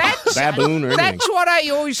what it was, baboon or anything. That's what I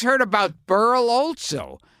always heard about Burl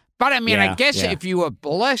also. But I mean, I guess if you were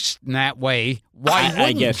blessed in that way, why wouldn't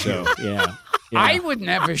I guess you? so. Yeah. I would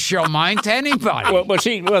never show mine to anybody. Well,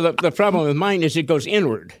 the problem with mine is it goes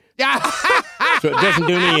inward. So it doesn't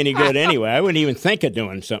do me any good anyway. I wouldn't even think of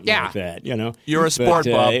doing something like that, You're a sport,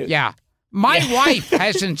 Bob. Yeah. My wife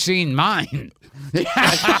hasn't seen mine.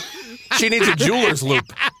 She needs a jeweler's loop.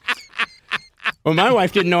 Well, my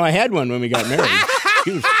wife didn't know I had one when we got married.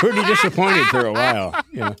 She was pretty disappointed for a while,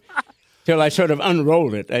 till I sort of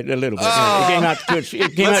unrolled it a little bit. It came out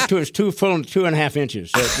to its 2.5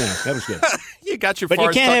 inches. So, that was good. You got your But you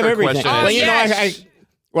Forrest can't have Tucker everything. question. Well, yes.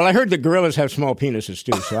 I heard the gorillas have small penises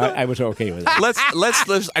too, so I was okay with it. Let's.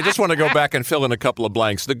 I just want to go back and fill in a couple of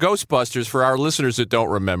blanks. The Ghostbusters, for our listeners that don't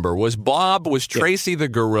remember, was Tracy the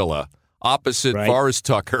gorilla opposite Forrest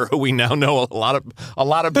Tucker, who we now know a lot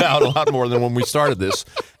about, a lot more than when we started this,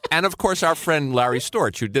 and of course our friend Larry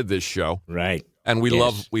Storch, who did this show, right? And we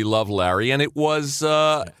love Larry, and it was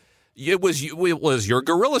your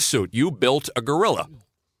gorilla suit. You built a gorilla.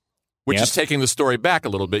 Which is taking the story back a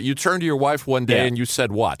little bit. You turned to your wife one day and you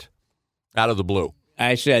said what? Out of the blue.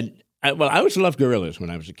 I said, I always loved gorillas when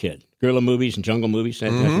I was a kid. Gorilla movies and jungle movies.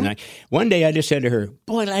 That one day I just said to her,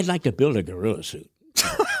 boy, I'd like to build a gorilla suit.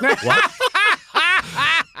 What?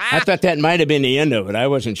 I thought that might have been the end of it. I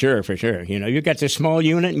wasn't sure for sure. You got this small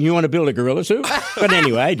unit and you want to build a gorilla suit? But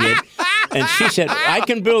anyway, I did. And she said, I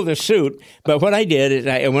can build a suit. But what I did is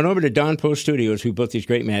I went over to Don Post Studios, who built these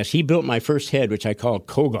great masks. He built my first head, which I called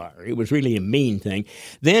Kogar. It was really a mean thing.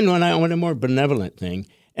 Then when I went a more benevolent thing,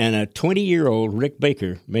 and a 20-year-old Rick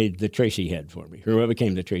Baker made the Tracy head for me, whoever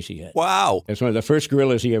became the Tracy head. Wow. That's one of the first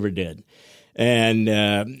gorillas he ever did.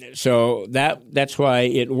 And so that's why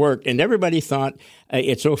it worked. And everybody thought,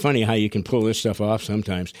 it's so funny how you can pull this stuff off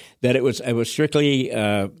sometimes, that it was strictly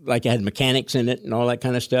like it had mechanics in it and all that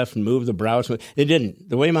kind of stuff and move the brows. It didn't.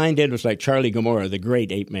 The way mine did was like Charlie Gomorrah, the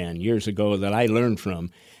great ape man years ago that I learned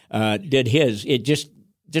from, did his. It just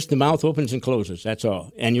the mouth opens and closes, that's all.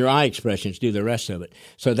 And your eye expressions do the rest of it.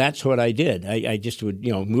 So that's what I did. I just would,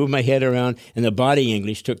 move my head around, and the body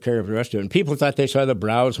English took care of the rest of it. And people thought they saw the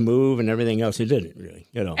brows move and everything else. It didn't really,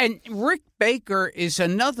 And Rick Baker is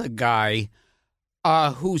another guy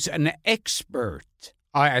who's an expert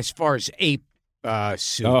as far as ape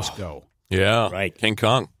suits go. Yeah, right. King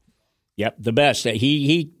Kong. Yep, the best.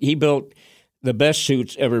 He built the best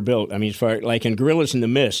suits ever built. I mean, as far like in Gorillas in the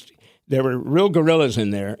Mist, there were real gorillas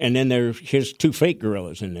in there, and then there's his two fake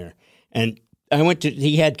gorillas in there. And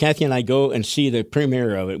he had Kathy and I go and see the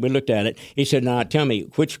premiere of it. We looked at it. He said, "Now tell me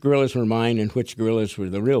which gorillas were mine and which gorillas were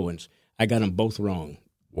the real ones." I got them both wrong.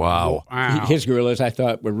 Wow. His gorillas I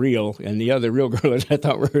thought were real, and the other real gorillas I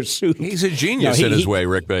thought were a suit. He's a genius in his way,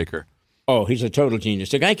 Rick Baker. Oh, he's a total genius.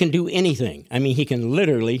 The guy can do anything. I mean, he can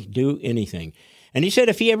literally do anything. And he said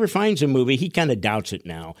if he ever finds a movie, he kind of doubts it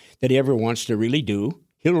now, that he ever wants to really do.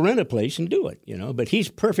 He'll rent a place and do it, But he's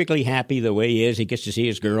perfectly happy the way he is. He gets to see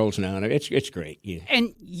his girls now. It's great. Yeah.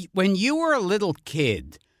 And when you were a little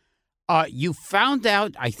kid, you found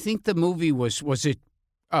out, I think the movie was it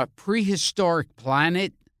Prehistoric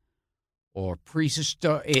Planet or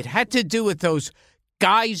Prehistoric? It had to do with those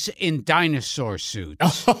guys in dinosaur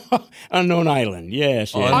suits. Unknown Island,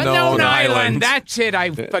 yes. Unknown Island. That's it.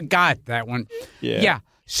 I forgot that one. Yeah.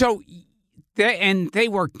 So, they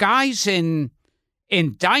were guys in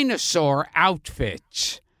dinosaur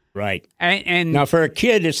outfits. Right. And now, for a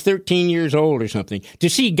kid that's 13 years old or something, to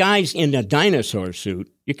see guys in a dinosaur suit,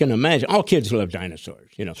 you can imagine. All kids love dinosaurs,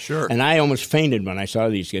 Sure. And I almost fainted when I saw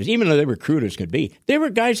these guys, even though they were crude as could be. They were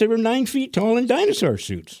guys that were 9 feet tall in dinosaur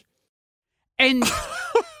suits. And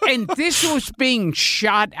And this was being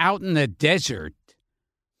shot out in the desert.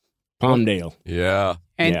 Palmdale. Yeah.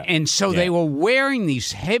 And so they were wearing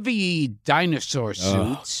these heavy dinosaur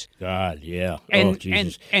suits. Oh, God, yeah. And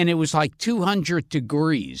Jesus. and it was like 200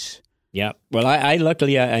 degrees. Yeah. Well, I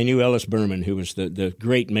luckily I knew Ellis Berman, who was the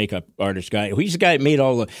great makeup artist guy. He's the guy that made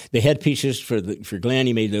all the headpieces for Glenn.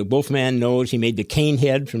 He made the Wolfman nose. He made the cane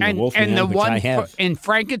head from the Wolfman, and the which one I have. in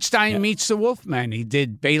Frankenstein Meets the Wolfman. He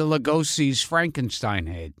did Bela Lugosi's Frankenstein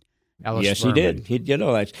head. Ellis Yes, Berman. he did. He did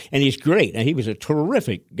all that. And he's great. And he was a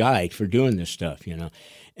terrific guy for doing this stuff,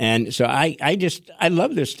 And so I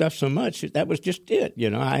love this stuff so much. That was just it,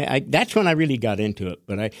 that's when I really got into it.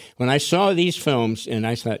 But when I saw these films and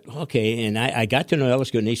I thought, okay, and I got to know Ellis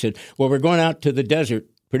good, and he said, well, we're going out to the desert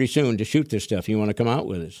pretty soon to shoot this stuff. You want to come out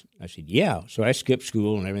with us? I said, yeah. So I skipped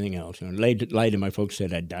school and everything else. And lied to my folks,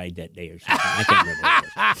 said I died that day or something. I can't remember what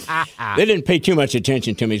it was. They didn't pay too much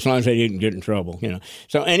attention to me as long as I didn't get in trouble,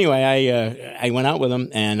 So anyway, I went out with them,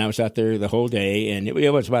 and I was out there the whole day, and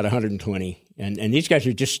it was about 120. And these guys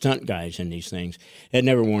are just stunt guys in these things. They'd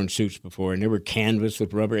never worn suits before, and they were canvas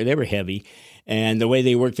with rubber. They were heavy. And the way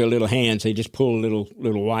they worked their little hands, they just pulled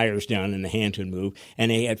little wires down, and the hands would move.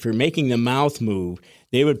 And for making the mouth move,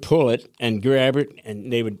 they would pull it and grab it,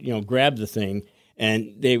 and they would, grab the thing,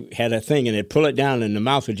 and they had a thing, and they'd pull it down, and the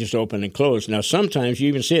mouth would just open and close. Now, sometimes you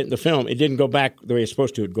even see it in the film. It didn't go back the way it's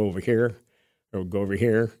supposed to. It'd go over here or go over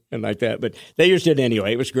here and like that. But they used it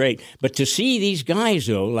anyway. It was great. But to see these guys,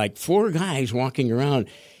 though, like 4 guys walking around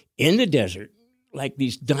in the desert like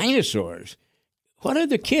these dinosaurs, what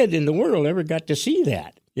other kid in the world ever got to see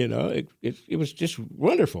that? It was just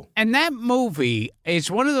wonderful. And that movie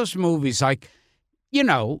is one of those movies like,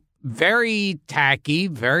 very tacky,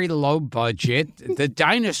 very low budget. The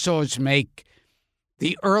dinosaurs make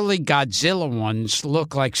the early Godzilla ones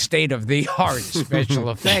look like state-of-the-art special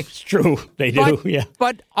effects. It's true. They do, yeah.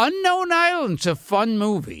 But Unknown Island's a fun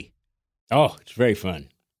movie. Oh, it's very fun.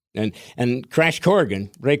 And Crash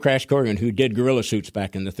Corrigan, Ray Crash Corrigan, who did gorilla suits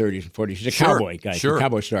back in the 30s and 40s, he's a cowboy guy, a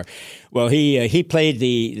cowboy star. Well, he played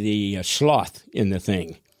the sloth in the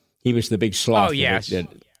thing. He was the big sloth. Oh, yes. That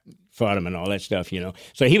fought him and all that stuff,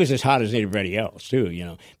 So he was as hot as everybody else,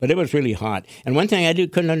 too, But it was really hot. And one thing I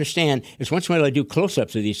couldn't understand is once in a while I do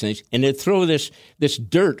close-ups of these things, and they'd throw this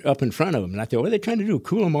dirt up in front of them. And I thought, what are they trying to do,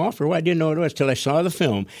 cool them off? Or what? I didn't know what it was till I saw the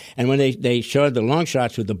film. And when they showed the long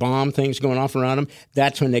shots with the bomb things going off around them,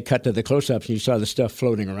 that's when they cut to the close-ups, and you saw the stuff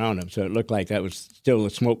floating around them. So it looked like that was still the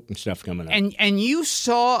smoke and stuff coming up. And you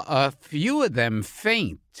saw a few of them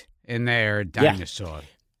faint in their dinosaur.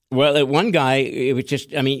 Yeah. Well, one guy, it was just,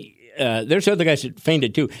 there's other guys that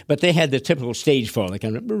fainted too, but they had the typical stage fall, like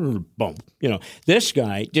kind of boom. This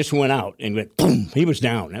guy just went out and went boom. He was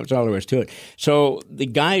down. That was all there was to it. So the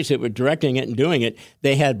guys that were directing it and doing it,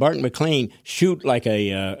 they had Barton McLean shoot like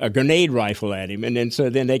a grenade rifle at him, and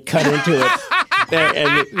then they cut into it.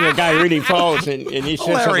 And the guy really falls, and he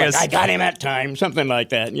says something like, I got him that time, something like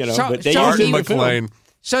that, But they Barton McLean.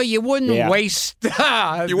 So you wouldn't waste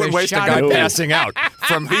you wouldn't waste a guy passing out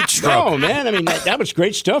from heat stroke. No, man. That was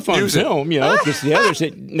great stuff on film, because the others,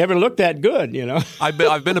 it never looked that good, I've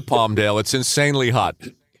been to Palmdale. It's insanely hot.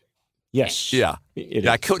 Yes. Yeah.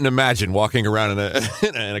 I couldn't imagine walking around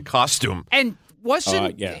in a costume. And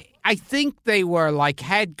wasn't I think they were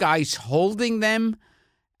had guys holding them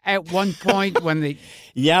at one point when they...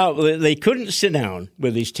 Yeah, they couldn't sit down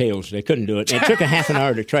with these tails. They couldn't do it. It took a half an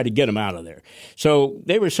hour to try to get them out of there. So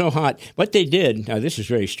they were so hot. What they did, now this is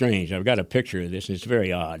very strange. I've got a picture of this, and it's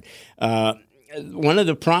very odd. One of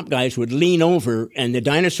the prop guys would lean over, and the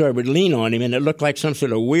dinosaur would lean on him, and it looked like some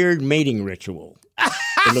sort of weird mating ritual.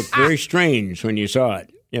 It looked very strange when you saw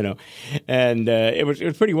it. And it was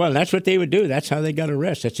pretty wild. And that's what they would do. That's how they got a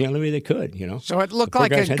rest. That's the only way they could, So it looked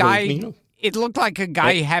like a guy... It looked like a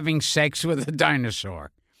guy having sex with a dinosaur.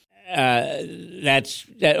 That's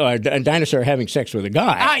a dinosaur having sex with a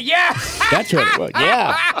guy. Yeah. That's what it was.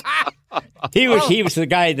 Yeah. He was the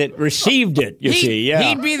guy that received it, you see. Yeah.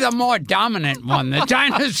 He'd be the more dominant one, the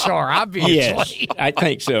dinosaur, obviously. Yes, I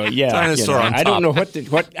think so. Yeah. Dinosaur on top. I don't know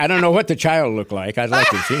I don't know what the child looked like. I'd like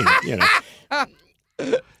to have seen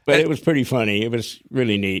it, But it was pretty funny. It was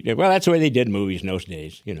really neat. Well, that's the way they did movies in those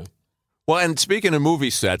days, Well, and speaking of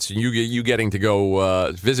movie sets, you getting to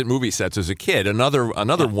go visit movie sets as a kid, another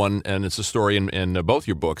one, and it's a story in both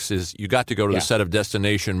your books, is you got to go to the set of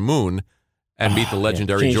Destination Moon and meet the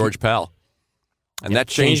legendary George Pal. And that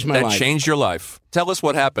changed your life. Tell us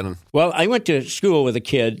what happened. Well, I went to school with a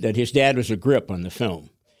kid that his dad was a grip on the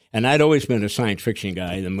film. And I'd always been a science fiction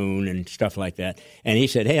guy, the moon and stuff like that. And he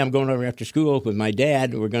said, hey, I'm going over after school with my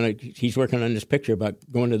dad. He's working on this picture about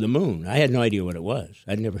going to the moon. I had no idea what it was.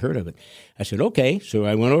 I'd never heard of it. I said, okay. So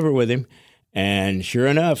I went over with him. And sure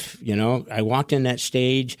enough, I walked in that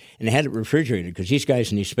stage, and they had it refrigerated because these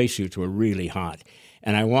guys in these spacesuits were really hot.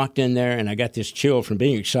 And I walked in there, and I got this chill from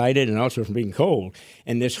being excited and also from being cold.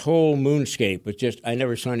 And this whole moonscape was just, I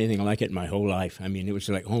never saw anything like it in my whole life. I mean, it was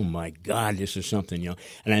like, oh, my God, this is something,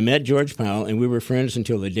 And I met George Pal, and we were friends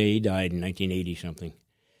until the day he died in 1980-something.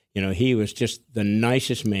 He was just the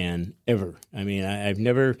nicest man ever. I mean, I've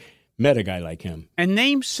never met a guy like him. And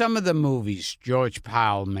name some of the movies George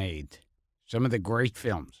Pal made, some of the great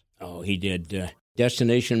films. Oh, he did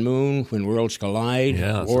Destination Moon, When Worlds Collide,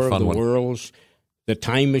 yeah, War of the Worlds, The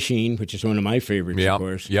Time Machine, which is one of my favorites, of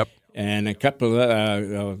course. Yep. And a couple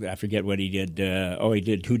of, I forget what he did. He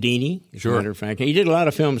did Houdini, as a matter of fact. He did a lot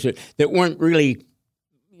of films that weren't really,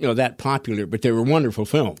 that popular, but they were wonderful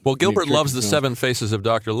films. Well, Gilbert loves The Seven Faces of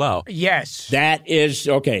Dr. Lao. Yes. That is,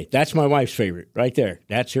 okay, that's my wife's favorite, right there.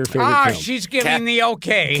 That's her favorite film. She's giving the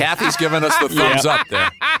okay. Kathy's giving us the thumbs up there.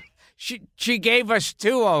 She gave us 2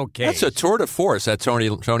 okays. That's a tour de force, that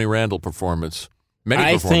Tony Randall performance.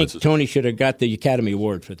 I think Tony should have got the Academy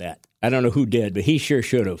Award for that. I don't know who did, but he sure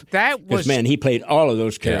should have. Because, man, he played all of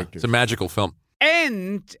those characters. It's a magical film.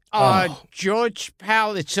 And George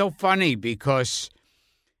Pal, it's so funny because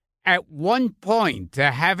at one point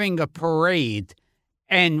they're having a parade,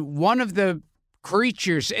 and one of the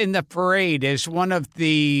creatures in the parade is one of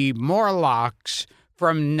the Morlocks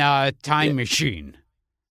from Time Machine.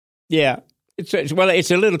 Yeah. It's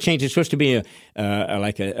a little change. It's supposed to be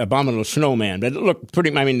like an abominable snowman, but it looked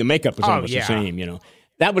pretty. I mean, the makeup was almost the same.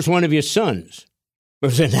 That was one of his sons.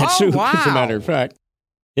 Was in that suit, as a matter of fact.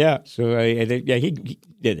 Yeah. So he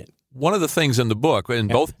did it. One of the things in the book, in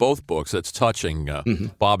both books, that's touching,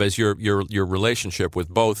 Bob, is your relationship with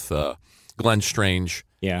both Glenn Strange,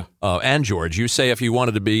 and George. You say if you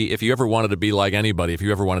ever wanted to be like anybody, if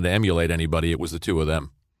you ever wanted to emulate anybody, it was the two of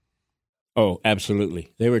them. Oh,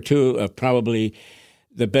 absolutely. They were two of probably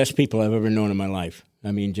the best people I've ever known in my life.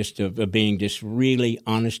 I mean, just of being just really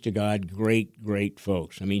honest to God, great, great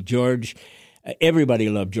folks. I mean, George, everybody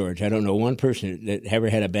loved George. I don't know one person that ever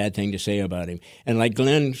had a bad thing to say about him. And like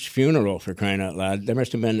Glenn's funeral, for crying out loud, there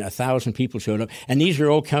must have been 1,000 people showed up. And these were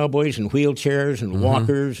old cowboys in wheelchairs and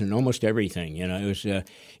walkers and almost everything.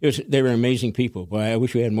 They were amazing people. Boy, I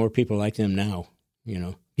wish we had more people like them now.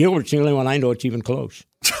 Gilbert's the only one I know that's even close.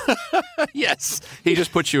 Yes. He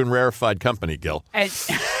just puts you in rarefied company, Gil. And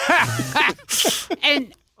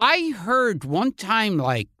I heard one time,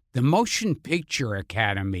 like, the Motion Picture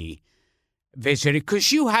Academy visited,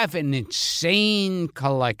 because you have an insane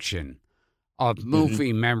collection of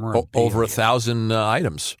movie memorabilia. Over 1,000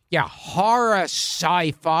 items. Yeah, horror,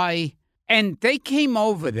 sci-fi. And they came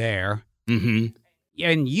over there, and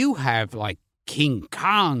you have, like, King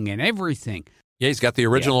Kong and everything. Yeah, he's got the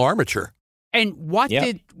original armature. And what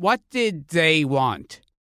did they want?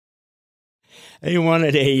 They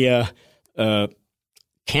wanted a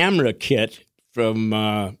camera kit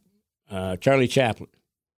from Charlie Chaplin.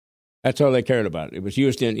 That's all they cared about. It was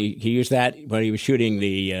used he used that when he was shooting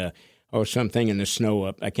the something in the snow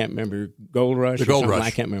up. I can't remember, Gold Rush. The Gold Rush.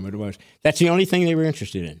 I can't remember what it was. That's the only thing they were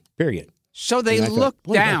interested in. Period. So they looked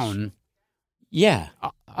down.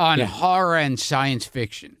 On horror and science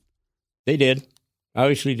fiction. They did.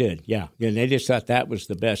 Obviously did, yeah. And they just thought that was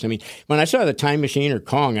the best. I mean, when I saw the Time Machine or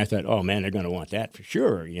Kong, I thought, oh, man, they're going to want that for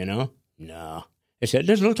sure, No. They said, it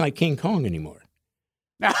doesn't look like King Kong anymore.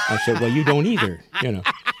 I said, well, you don't either,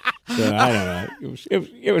 So I don't know.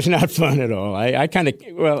 It was not fun at all. I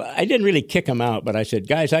didn't really kick them out, but I said,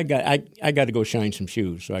 guys, I got to go shine some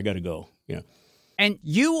shoes, so I got to go, And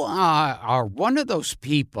you are one of those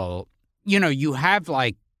people, you have,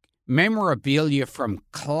 like, memorabilia from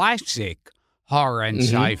classic horror and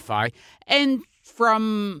sci-fi, and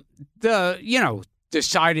from the,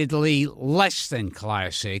 decidedly less than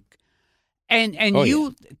classic. And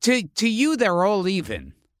to you, they're all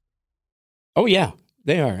even. Oh, yeah,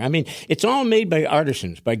 they are. I mean, it's all made by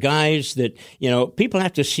artisans, by guys that, people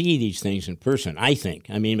have to see these things in person, I think.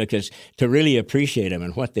 I mean, because to really appreciate them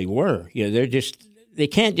and what they were, they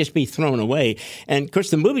can't just be thrown away. And, of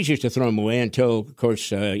course, the movies used to throw them away until, of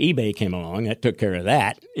course, eBay came along. That took care of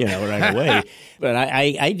that, right away. But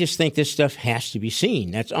I just think this stuff has to be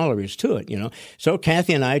seen. That's all there is to it, So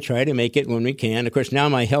Kathy and I try to make it when we can. Of course, now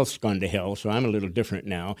my health's gone to hell, so I'm a little different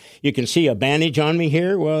now. You can see a bandage on me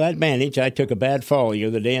here. Well, that bandage, I took a bad fall the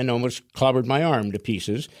other day and almost clobbered my arm to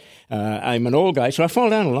pieces. I'm an old guy, so I fall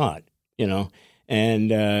down a lot, And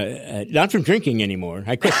not from drinking anymore.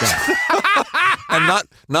 I quit that. And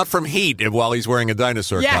not from heat while he's wearing a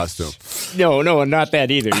dinosaur costume. No, not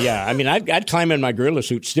that either. Yeah, I mean, I'd climb in my gorilla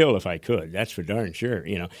suit still if I could. That's for darn sure,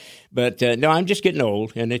 But no, I'm just getting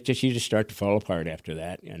old, and you just start to fall apart after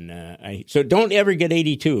that. And so don't ever get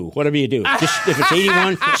 82. Whatever you do, just if it's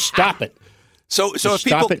 81, stop it. So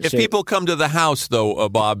if people come to the house, though,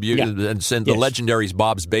 Bob, and send the legendary's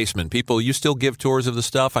Bob's Basement, you still give tours of the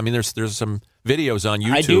stuff? I mean, there's some videos on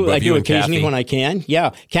YouTube. I do occasionally Kathy. when I can.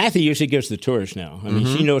 Yeah, Kathy usually gives the tours now. I mean,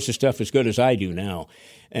 she knows the stuff as good as I do now.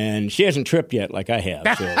 And she hasn't tripped yet like I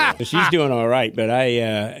have. So she's doing all right. But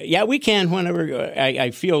we can whenever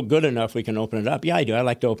I feel good enough we can open it up. Yeah, I do. I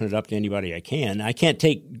like to open it up to anybody I can. I can't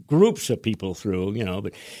take groups of people through,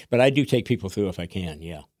 but I do take people through if I can,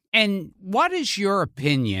 yeah. And what is your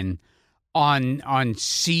opinion on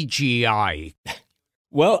CGI?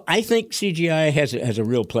 Well, I think CGI has a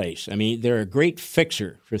real place. I mean, they're a great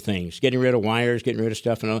fixer for things, getting rid of wires, getting rid of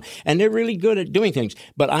stuff, and they're really good at doing things.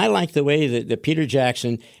 But I like the way that Peter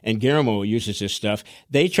Jackson and Guillermo uses this stuff.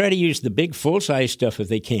 They try to use the big full-size stuff if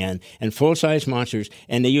they can, and full-size monsters,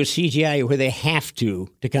 and they use CGI where they have to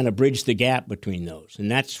kind of bridge the gap between those.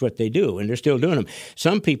 And that's what they do, and they're still doing them.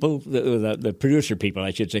 Some people, the producer people,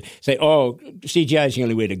 I should say, oh, CGI is the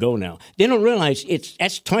only way to go now. They don't realize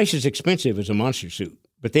that's twice as expensive as a monster suit.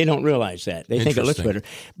 But they don't realize that. They think it looks better.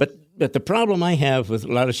 But the problem I have with a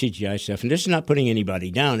lot of CGI stuff, and this is not putting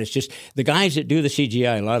anybody down, it's just the guys that do the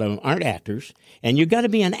CGI, a lot of them aren't actors, and you've got to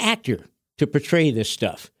be an actor to portray this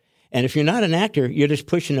stuff. And if you're not an actor, you're just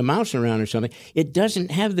pushing a mouse around or something. It doesn't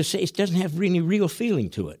have really real feeling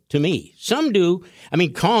to it, to me. Some do. I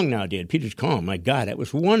mean, Kong now did. Peter's Kong, my God, that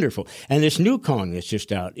was wonderful. And this new Kong that's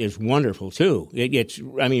just out is wonderful, too. It's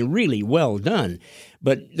really well done.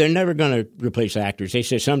 But they're never going to replace actors. They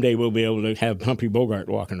say someday we'll be able to have Humphrey Bogart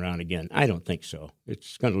walking around again. I don't think so.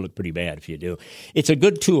 It's going to look pretty bad if you do. It's a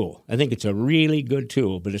good tool. I think it's a really good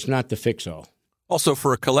tool, but it's not the fix-all. Also,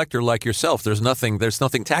 for a collector like yourself, there's nothing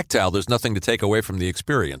tactile. There's nothing to take away from the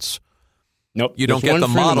experience. Nope. You don't get the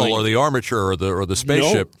model or the armature or the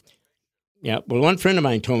spaceship. Nope. Yeah. Well, one friend of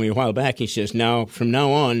mine told me a while back, he says, from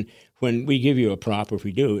now on, when we give you a prop, if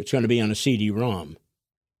we do, it's going to be on a CD-ROM.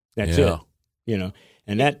 That's it.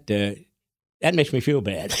 And that makes me feel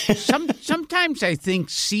bad. Sometimes I think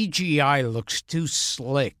CGI looks too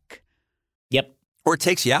slick. Yep. Or it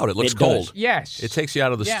takes you out. It looks cold. Does. Yes. It takes you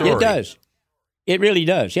out of the story. It does. It really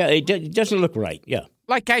does. Yeah, it doesn't look right. Yeah.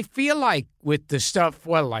 Like I feel like with the stuff,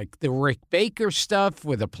 like the Rick Baker stuff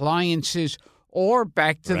with appliances, or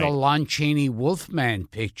back to the Lon Chaney Wolfman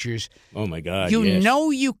pictures. Oh, my God, You know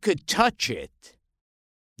you could touch it.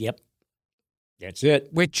 Yep. That's it.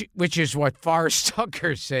 Which is what Forrest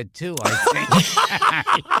Tucker said, too, I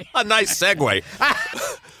think. A nice segue.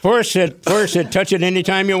 Forrest said, touch it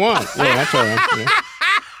anytime you want. Yeah, that's all right. Yeah.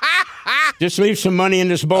 Just leave some money in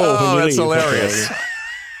this bowl. Oh, when you that's leave. hilarious.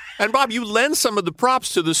 And, Bob, you lend some of the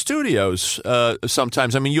props to the studios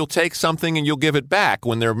sometimes. I mean, you'll take something and you'll give it back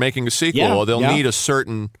when they're making a sequel, or they'll need a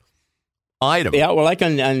certain item. Yeah, well, like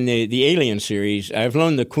on the Alien series, I've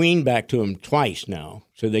loaned the Queen back to them twice now,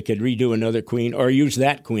 so they could redo another Queen or use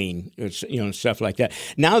that Queen, stuff like that.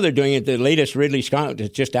 Now they're doing it. The latest Ridley Scott that's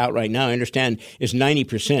just out right now, I understand, is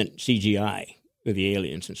 90% CGI with the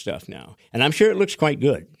aliens and stuff now. And I'm sure it looks quite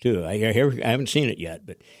good, too. I haven't seen it yet,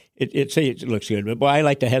 but it looks good. But, boy, I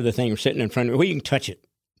like to have the thing sitting in front of me where you can touch it.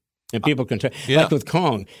 And people can touch it. Like with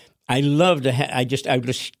Kong, I love to I would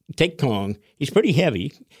just take Kong. He's pretty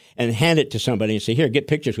heavy. And hand it to somebody and say, here, get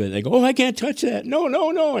pictures with it. They go, oh, I can't touch that. No.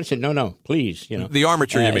 I said, no, please. The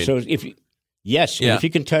armature, you mean? So if you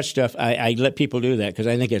can touch stuff, I let people do that because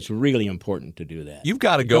I think it's really important to do that. You've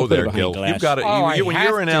got to go there, Gil. You've got to. When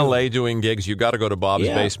you're in L.A. doing gigs, you've got to go to Bob's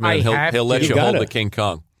Basement. He'll let you hold the King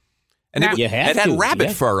Kong. And it had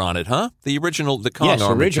rabbit fur on it, huh? The Kong armature. Yes,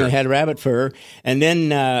 originally had rabbit fur. And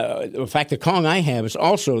then, in fact, the Kong I have is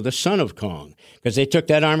also the son of Kong because they took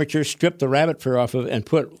that armature, stripped the rabbit fur off of it, and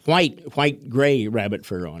put white-gray rabbit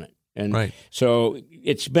fur on it. And so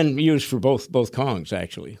it's been used for both Kongs,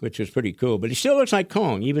 actually, which is pretty cool. But he still looks like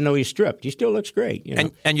Kong, even though he's stripped. He still looks great.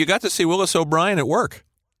 And you got to see Willis O'Brien at work.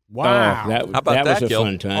 Wow, that was a Gil?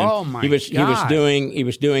 fun time. Oh my God. He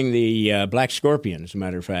was doing the Black Scorpion, as a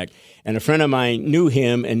matter of fact. And a friend of mine knew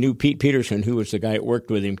him and knew Pete Peterson, who was the guy that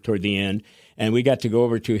worked with him toward the end. And we got to go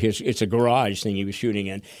over to it's a garage thing he was shooting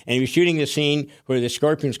in. And he was shooting the scene where the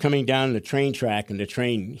Scorpion's coming down the train track and the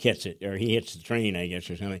train hits it, or he hits the train, I guess,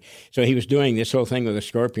 or something. So he was doing this whole thing with the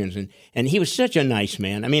Scorpions. And he was such a nice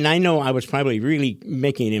man. I mean, I know I was probably really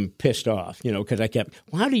making him pissed off, because I kept,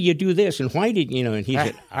 well, how do you do this? And why did, and he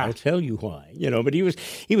said, I'll tell you why, but he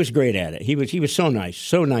was great at it. He was so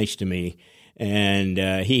nice to me. And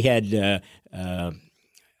he had,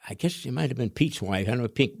 I guess it might have been Pete's wife. I don't know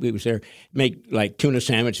if Pete was there, make like tuna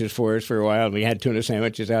sandwiches for us for a while. And we had tuna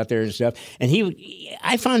sandwiches out there and stuff. And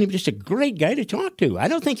I found him just a great guy to talk to. I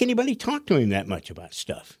don't think anybody talked to him that much about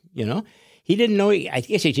stuff, you know. He didn't know. I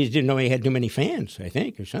guess he just didn't know he had too many fans, I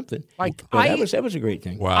think, or something. That was a great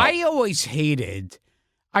thing. Wow. I always hated.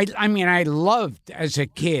 I mean, I loved as a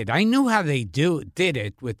kid. I knew how they did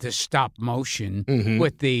it with the stop motion,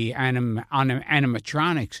 with the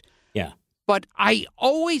animatronics. Yeah. But I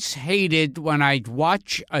always hated when I'd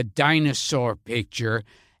watch a dinosaur picture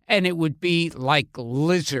and it would be like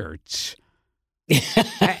lizards.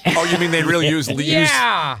 Oh, you mean they really use?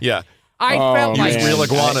 Yeah. Yeah. I felt like real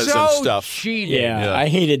iguanas so and stuff. Cheated. Yeah, I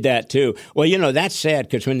hated that too. Well, you know, that's sad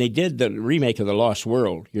because when they did the remake of The Lost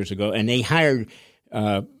World years ago, and they hired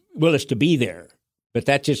Willis to be there, but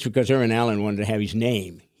that's just because Irwin Allen wanted to have his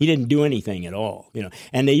name. He didn't do anything at all, you know.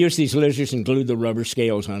 And they used these lizards and glued the rubber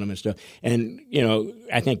scales on them and stuff. And you know,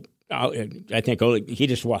 I think he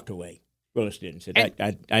just walked away. Willis did and said,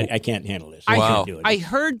 "I can't handle this. I can't do it." I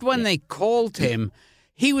heard when they called him.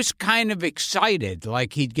 He was kind of excited,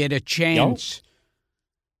 like he'd get a chance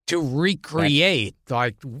to recreate,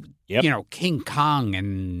 you know, King Kong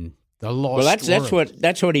and the Lost World. Well,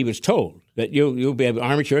 that's what he was told, that you'll be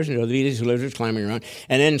armatures and there'll be these lizards climbing around,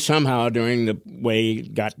 and then somehow during the way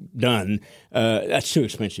it got done, that's too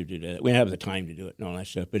expensive to do that. We don't have the time to do it and all that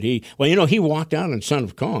stuff. But he walked out on Son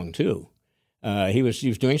of Kong too. He was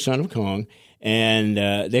doing Son of Kong. And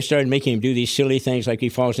they started making him do these silly things like he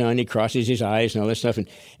falls down and he crosses his eyes and all this stuff.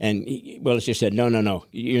 And Willis just said, no,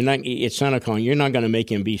 you're not. It's Son of Kong. You're not going to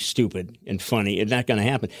make him be stupid and funny. It's not going to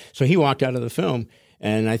happen. So he walked out of the film,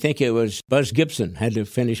 and I think it was Buzz Gibson had to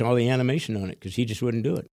finish all the animation on it because he just wouldn't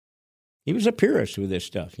do it. He was a purist with this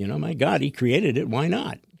stuff. You know, my God, he created it. Why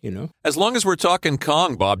not? You know. As long as we're talking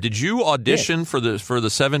Kong, Bob, did you audition for the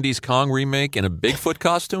 70s Kong remake in a Bigfoot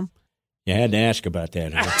costume? You had to ask about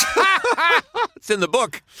that, huh? It's in the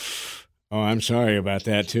book. Oh, I'm sorry about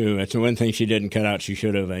that, too. That's the one thing she didn't cut out. She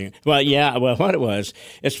should have. Well, what it was,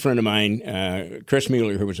 it's a friend of mine, Chris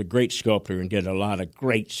Mueller, who was a great sculptor and did a lot of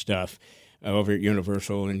great stuff over at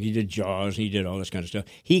Universal, and he did Jaws, he did all this kind of stuff.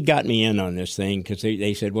 He got me in on this thing because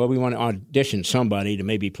they said, well, we want to audition somebody to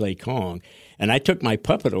maybe play Kong. And I took my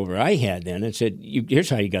puppet over I had then and said, here's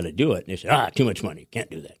how you got to do it. And they said, too much money. Can't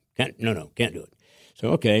do that. Can't do it.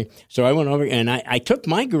 So, okay. So I went over, and I took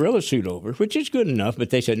my gorilla suit over, which is good enough, but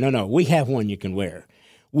they said, no, we have one you can wear.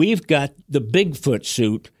 We've got the Bigfoot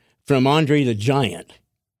suit from Andre the Giant.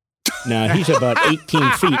 Now, he's about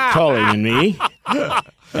 18 feet taller than me.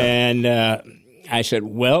 And I said,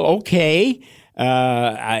 well, okay.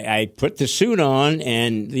 I put the suit on,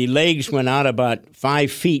 and the legs went out about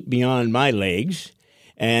 5 feet beyond my legs.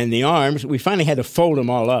 And the arms, we finally had to fold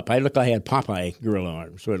them all up. I looked like I had Popeye gorilla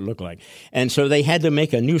arms, what it looked like. And so they had to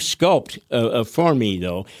make a new sculpt for me,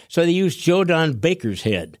 though. So they used Joe Don Baker's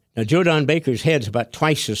head. Now, Joe Don Baker's head's about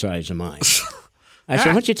twice the size of mine. I said,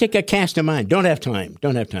 why don't you take a cast of mine? Don't have time.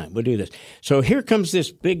 We'll do this. So here comes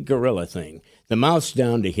this big gorilla thing. The mouth's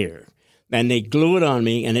down to here. And they glue it on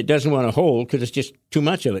me, and it doesn't want to hold because it's just too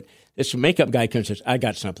much of it. This makeup guy comes and says, I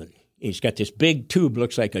got something. He's got this big tube,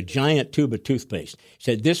 looks like a giant tube of toothpaste. He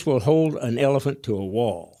said, this will hold an elephant to a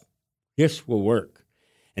wall. This will work.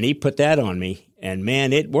 And he put that on me, and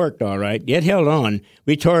man, it worked all right. It held on.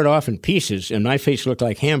 We tore it off in pieces, and my face looked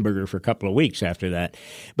like hamburger for a couple of weeks after that.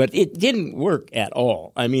 But it didn't work at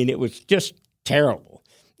all. I mean, it was just terrible.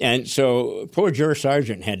 And so poor Joe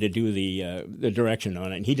Sargent had to do the direction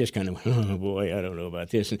on it, and he just kind of went, oh, boy, I don't know about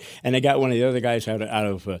this. And they got one of the other guys out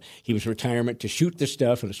of he was retirement to shoot the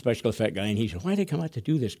stuff, and a special effect guy, and he said, why did they come out to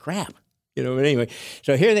do this crap? You know, but anyway,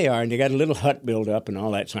 so here they are, and they got a little hut built up and all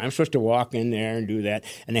that. So I'm supposed to walk in there and do that,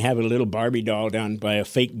 and they have a little Barbie doll down by a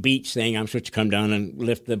fake beach thing. I'm supposed to come down and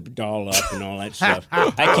lift the doll up and all that stuff. I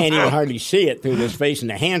can't even hardly see it through this face, and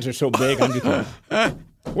the hands are so big, I'm just going,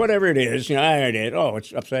 whatever it is, you know, I heard it. Oh,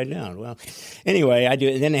 it's upside down. Well, anyway, I do.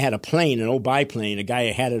 And then they had a plane, an old biplane. A guy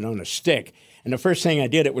had it on a stick. And the first thing I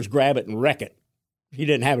did was grab it and wreck it. He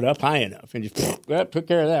didn't have it up high enough. And just took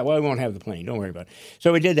care of that. Well, we won't have the plane. Don't worry about it.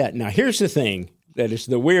 So we did that. Now, here's the thing that is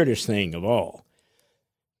the weirdest thing of all.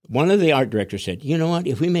 One of the art directors said, you know what?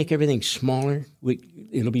 If we make everything smaller,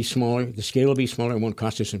 it'll be smaller. The scale will be smaller. It won't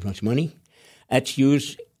cost us as much money. Let's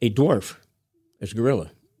use a dwarf as a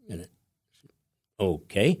gorilla in it.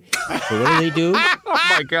 Okay. So what do? Oh,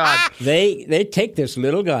 my God. They take this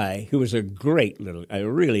little guy who was a great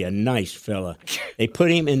really a nice fella. They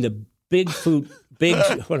put him in the Bigfoot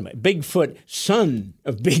son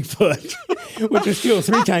of Bigfoot, which was still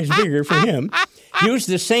 3 times bigger for him. used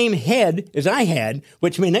the same head as I had,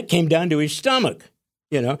 which meant it came down to his stomach,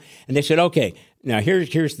 you know. And they said, okay, now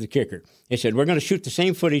here's the kicker. They said, we're going to shoot the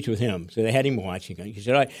same footage with him. So they had him watching. He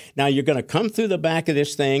said, all right, now you're going to come through the back of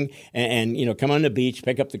this thing and you know, come on the beach,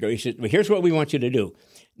 pick up the girl. He said, well, here's what we want you to do.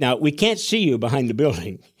 Now, we can't see you behind the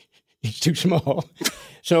building. It's too small.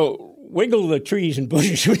 So wiggle the trees and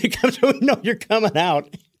bushes when you come so we know you're coming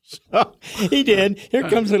out. So he did. Here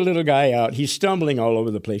comes the little guy out. He's stumbling all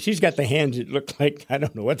over the place. He's got the hands that look like, I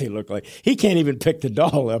don't know what they look like. He can't even pick the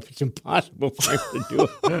doll up. It's impossible for him to do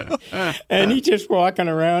it. And he's just walking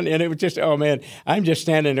around, and it was just, oh, man, I'm just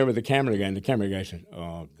standing there with the camera guy, and the camera guy said,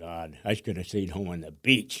 oh, God, I should have stayed home on the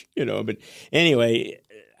beach, you know. But anyway,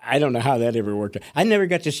 I don't know how that ever worked out. I never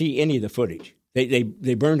got to see any of the footage. They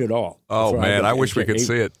burned it all. Oh, man, I wish we could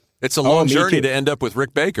see it. It's a long journey to end up with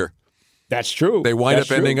Rick Baker. That's true. They wind up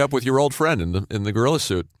ending up with your old friend in the gorilla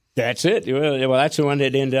suit. That's it. Well, that's the one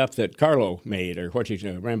that ended up that Carlo made, or what's his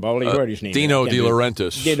name? Rambaldi, what's his name? Dino De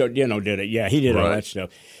Laurentiis. Dino did it. Yeah, he did all that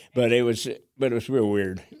stuff. But it was real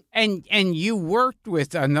weird. And you worked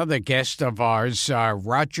with another guest of ours,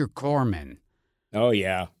 Roger Corman. Oh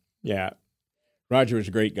yeah. Roger was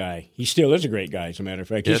a great guy. He still is a great guy, as a matter of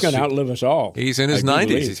fact. He's going to outlive us all. He's in his 90s.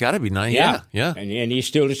 He's got to be 90. Yeah. And he's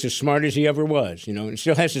still just as smart as he ever was, you know, and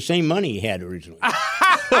still has the same money he had originally.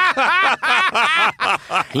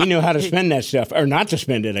 He knew how to spend that stuff, or not to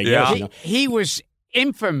spend it, I guess. You know? He was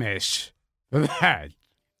infamous for that.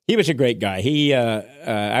 He was a great guy.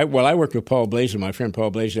 I worked with Paul Blaisdell, my friend Paul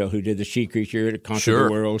Blaisdell, who did the She Creature, Conquer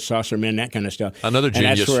the World, Saucer Men, that kind of stuff. Another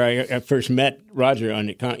genius. And that's where I first met Roger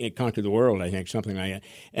on Conquer the World, I think, something like that.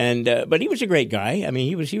 And but he was a great guy. I mean,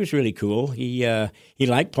 he was really cool. He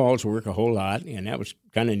liked Paul's work a whole lot, and that was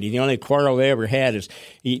kind of neat. The only quarrel they ever had is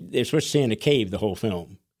they're supposed to stay in the cave the whole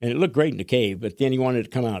film, and it looked great in the cave, but then he wanted it to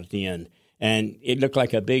come out at the end, and it looked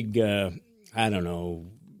like a big, I don't know,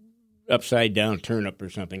 upside down turnip or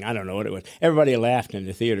something. I don't know what it was. Everybody laughed in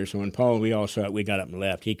the theater. So when Paul and we all saw it, we got up and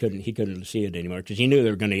left. He couldn't see it anymore because he knew they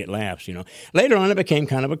were going to get laughs. You know. Later on, it became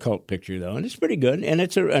kind of a cult picture though, and it's pretty good. And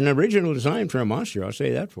it's an original design for a monster. I'll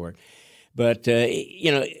say that for it. But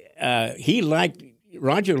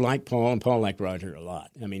Roger liked Paul, and Paul liked Roger a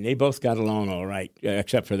lot. I mean, they both got along all right,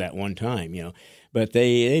 except for that one time, you know. But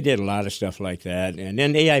they did a lot of stuff like that. And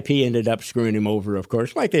then AIP ended up screwing him over, of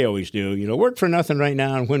course, like they always do. You know, work for nothing right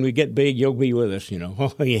now, and when we get big, you'll be with us, you know.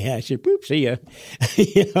 Oh, yeah. I said, boop, see ya.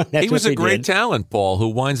 You know, he was a great talent, Paul, who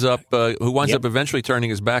winds up eventually turning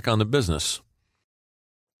his back on the business.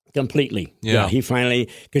 Completely. Yeah, he finally,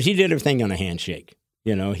 because he did everything on a handshake.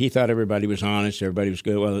 You know, he thought everybody was honest, everybody was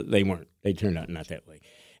good. Well, they weren't. They turned out not that way.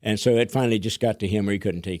 And so it finally just got to him where he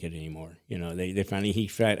couldn't take it anymore. You know, they finally, he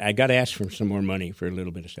tried, I got to ask for some more money for a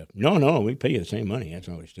little bit of stuff. No, we pay you the same money. That's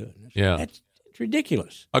always good. That's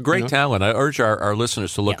ridiculous. A great talent. I urge our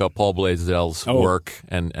listeners to look up Paul Blaisdell's work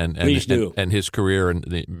and his career, and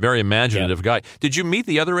the very imaginative guy. Did you meet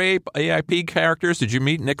the other AIP characters? Did you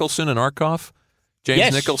meet Nicholson and Arkoff?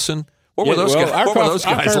 James Nicholson? What were those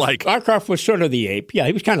guys like? Arkoff was sort of the ape. Yeah,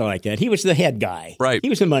 he was kind of like that. He was the head guy. Right. He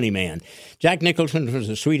was the money man. Jack Nicholson was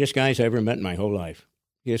the sweetest guys I ever met in my whole life.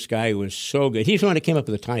 This guy was so good. He's the one that came up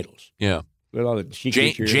with the titles. Yeah. With all the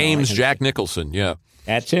James Jack Nicholson, yeah.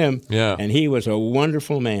 That's him. Yeah. And he was a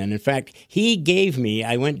wonderful man. In fact, he gave me,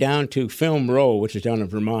 I went down to Film Row, which is down in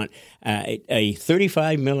Vermont, a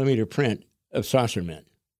 35-millimeter print of Saucer Men.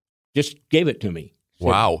 Just gave it to me. Said,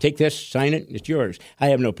 wow. Take this, sign it, it's yours. I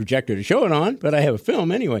have no projector to show it on, but I have a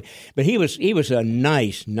film anyway. But he was a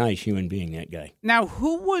nice human being, that guy. Now,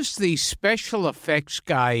 who was the special effects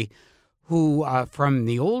guy who, from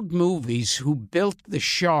the old movies, who built the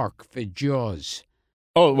shark for Jaws?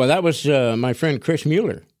 Oh, well, that was my friend Chris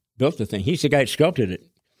Mueller built the thing. He's the guy that sculpted it.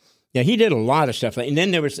 Yeah, he did a lot of stuff. And then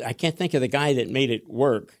there was, I can't think of the guy that made it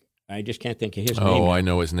work. I just can't think of his name. Oh, I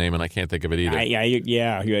know his name, and I can't think of it either.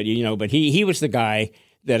 You know, but he was the guy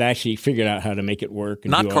that actually figured out how to make it work.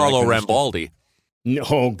 And not Carlo Rambaldi. No,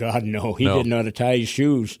 oh, God, no. He didn't know how to tie his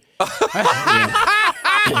shoes. So,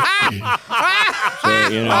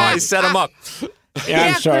 you know, I set him up.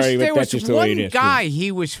 Yeah, I'm sorry, but that's just the way it is. There was one guy,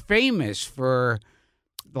 he was famous for,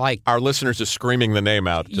 like... Our listeners are screaming the name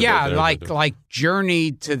out. Like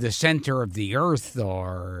Journey to the Center of the Earth,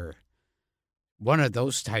 or one of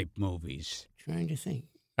those type movies. Trying to think.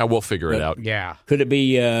 We'll figure it out. Yeah. Could it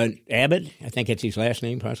be Abbott? I think that's his last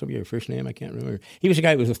name, possibly, or first name. I can't remember. He was a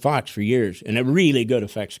guy who was with Fox for years, and a really good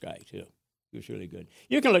effects guy, too. He was really good.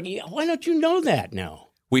 You can look. Why don't you know that now?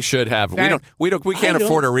 We should have. We can't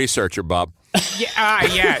afford a researcher, Bob. Yeah.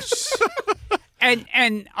 Yes.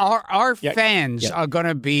 And our fans are going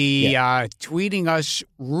to be tweeting us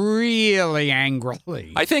really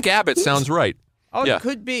angrily. I think Abbott sounds right. Oh, Yeah. it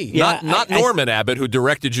could be. Yeah. Not Norman Abbott, who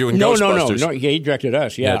directed you in No, Ghostbusters. no. Yeah, he directed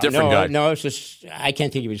us. Yeah, different guy. No, it's just I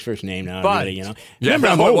can't think of his first name now. Bud. Really, you know. Yeah, Remember,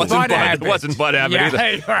 I'm no, it old. wasn't Bud Bud. Abbott. It wasn't Bud Abbott Yeah,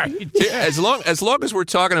 either. right. As long as we're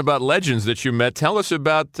talking about legends that you met, tell us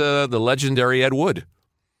about the legendary Ed Wood.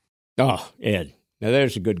 Oh, Ed. Now,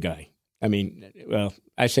 there's a good guy. I mean, well,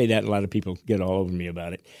 I say that, and a lot of people get all over me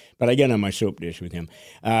about it, but I get on my soap dish with him.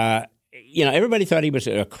 Everybody thought he was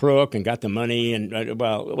a crook and got the money, and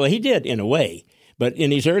well, he did in a way. But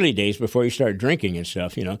in his early days, before he started drinking and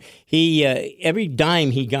stuff, he every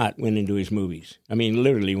dime he got went into his movies. I mean,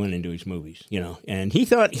 literally went into his movies. And he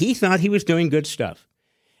thought he was doing good stuff.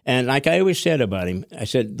 And like I always said about him, I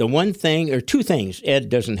said the one thing or two things Ed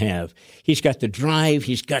doesn't have. He's got the drive,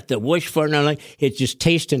 he's got the wish for it. It's just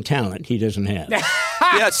taste and talent he doesn't have.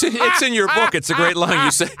 Yeah, it's in your book. It's a great line.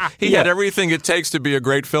 You say he had everything it takes to be a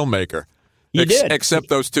great filmmaker. He did. Except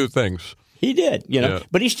those two things. He did, Yeah.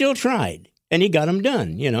 But he still tried. And he got them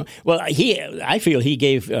done, Well, I feel he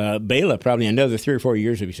gave Bela probably another 3 or 4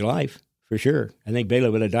 years of his life, for sure. I think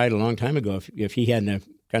Bela would have died a long time ago if he hadn't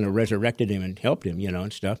kind of resurrected him and helped him,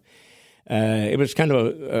 and stuff. It was kind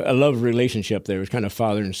of a love relationship there. It was kind of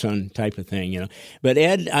father and son type of thing, But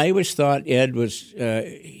Ed, I always thought Ed was,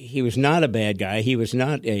 he was not a bad guy. He was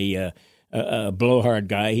not a blowhard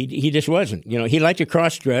guy. He just wasn't. He liked to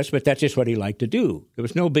cross-dress, but that's just what he liked to do. There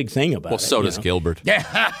was no big thing about it. Well, so does Gilbert.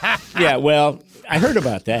 Yeah, well, I heard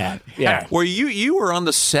about that. Yeah. Were you were on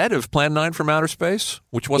the set of Plan 9 from Outer Space,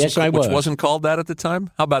 which wasn't Yes, I was. which wasn't called that at the time?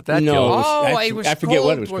 How about that, No, Gil? I forget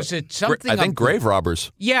what it was. Was it something? I think of- Grave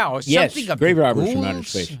Robbers. Yeah, or Yes, something of Grave the Robbers from ghouls? Outer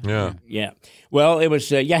Space. Yeah. Yeah. Well, it was,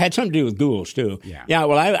 it had something to do with ghouls, too. Yeah.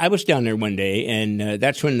 Well, I was down there one day, and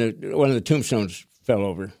that's when one of the tombstones fell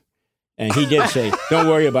over. And he did say, "Don't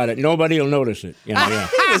worry about it. Nobody will notice it." Yeah.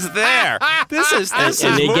 He was there. This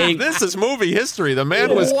is movie history. The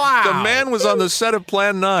man was on the set of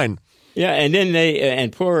Plan 9. Yeah, and then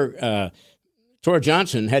and poor Tor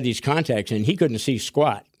Johnson had these contacts, and he couldn't see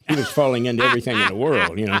squat. He was falling into everything in the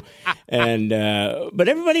world, And but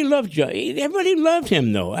everybody loved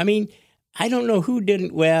him, though. I mean, I don't know who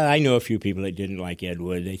didn't. Well, I know a few people that didn't like Ed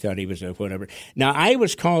Wood. They thought he was a whatever. Now, I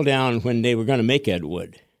was called down when they were going to make Ed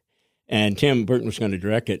Wood. And Tim Burton was going to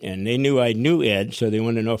direct it, and they knew I knew Ed, so they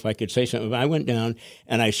wanted to know if I could say something. But I went down,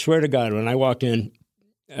 and I swear to God, when I walked in,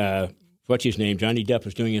 what's his name? Johnny Depp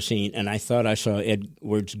was doing a scene, and I thought I saw Ed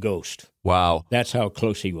Wood's ghost. Wow. That's how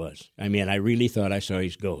close he was. I mean, I really thought I saw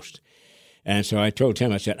his ghost. And so I told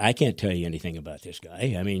Tim, I said, I can't tell you anything about this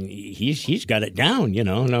guy. I mean, he's got it down,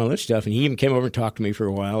 and all this stuff. And he even came over and talked to me for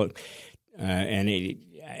a while.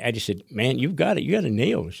 I just said, man, you've got it. You got a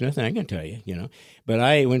nail. There's nothing I can tell you, But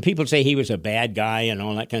when people say he was a bad guy and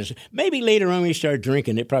all that kind of stuff, maybe later on when he started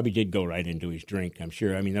drinking, it probably did go right into his drink, I'm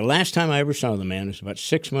sure. I mean, the last time I ever saw the man was about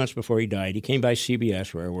 6 months before he died. He came by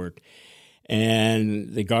CBS where I worked,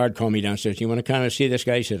 and the guard called me downstairs. You want to kind of see this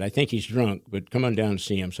guy? He said, I think he's drunk, but come on down and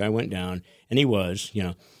see him. So I went down, and he was,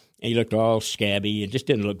 and he looked all scabby. It just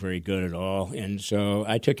didn't look very good at all. And so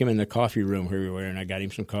I took him in the coffee room where we were, and I got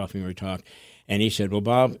him some coffee, and we talked. And he said, well,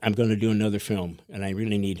 Bob, I'm going to do another film, and I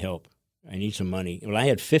really need help. I need some money. Well, I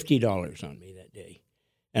had $50 on me that day,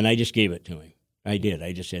 and I just gave it to him. I did.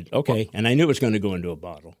 I just said, okay. And I knew it was going to go into a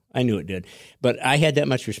bottle. I knew it did. But I had that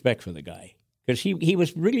much respect for the guy because he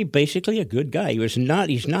was really basically a good guy. He's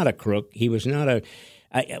not a crook. He was not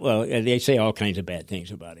well, they say all kinds of bad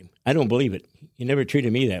things about him. I don't believe it. He never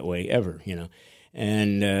treated me that way ever,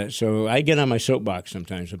 And so I get on my soapbox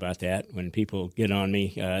sometimes about that when people get on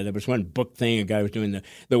me. There was one book thing, a guy was doing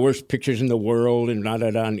the worst pictures in the world and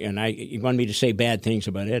he wanted me to say bad things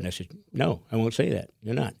about Ed. And I said, no, I won't say that.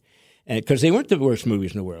 You're not. Because they weren't the worst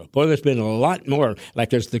movies in the world. Boy, there's been a lot more. Like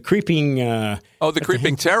there's The Creeping... The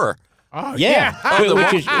Creeping Terror. Oh, yeah.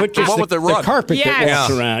 Which is with the rug. The carpet that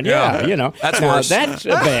walks around. Yeah. That's worse. That's a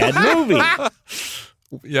bad movie.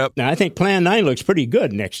 Yep. Now, I think Plan 9 looks pretty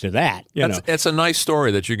good next to that. It's a nice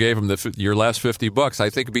story that you gave him your last $50. I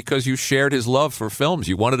think because you shared his love for films.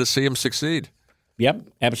 You wanted to see him succeed. Yep,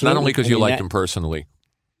 absolutely. Not only because you liked him personally.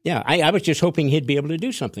 Yeah, I was just hoping he'd be able to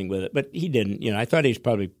do something with it, but he didn't. I thought he was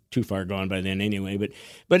probably too far gone by then anyway,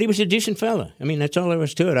 but he was a decent fella. I mean, that's all there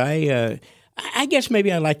was to it. I guess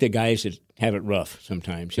maybe I like the guys that have it rough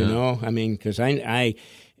sometimes, you know? I mean, because I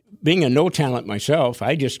being a no talent myself,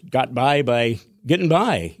 I just got by getting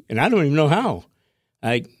by, and I don't even know how.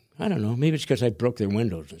 I don't know. Maybe it's because I broke their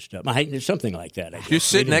windows and stuff. Something like that. You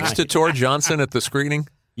sit next to Tor Johnson at the screening?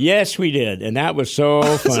 Yes, we did, and that was so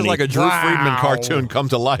funny. This is like a Drew Friedman cartoon come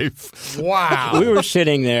to life. Wow. We were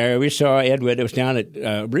sitting there. We saw Ed Wood. It was down at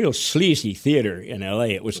a real sleazy theater in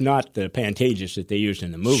L.A. It was not the Pantages that they used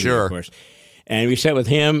in the movie, Sure. of course. And we sat with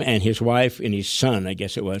him and his wife and his son, I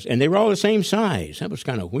guess it was. And they were all the same size. That was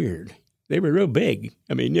kind of weird. They were real big.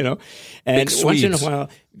 I mean, you know. And once in a while,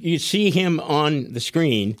 you'd see him on the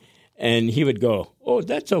screen, and he would go, "Oh,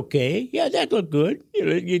 that's okay. Yeah, that looked good." You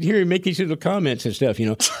know, you'd hear him make these little comments and stuff, you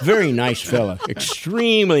know. Very nice fella.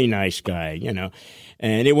 Extremely nice guy, you know.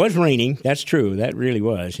 And it was raining. That's true. That really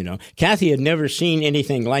was, you know. Kathy had never seen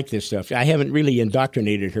anything like this stuff. I haven't really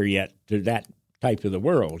indoctrinated her yet to that type of the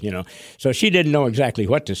world, you know. So she didn't know exactly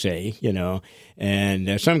what to say, you know.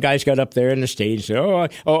 And some guys got up there in the stage and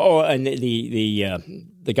said, and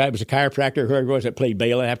the guy was a chiropractor, whoever it was that played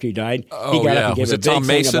Bela after he died. Oh, he got up and gave was a it big Tom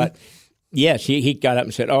thing Mason? about, yes, he got up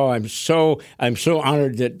and said, "Oh, I'm so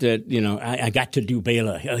honored that you know, I got to do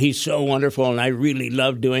Bela. He's so wonderful, and I really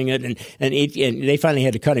love doing it." And they finally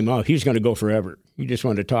had to cut him off. He was going to go forever. He just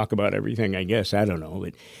wanted to talk about everything, I guess. I don't know,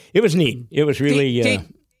 but it was neat. It was really.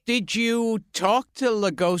 Did you talk to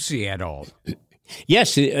Lugosi at all?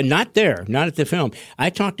 Yes, not there, not at the film. I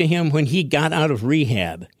talked to him when he got out of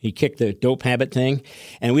rehab. He kicked the dope habit thing,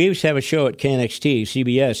 and we used to have a show at KNXT,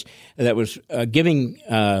 CBS, that was giving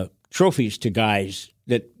trophies to guys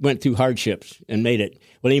that went through hardships and made it.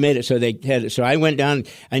 Well, he made it, so they had it. So I went down.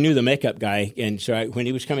 I knew the makeup guy, and so when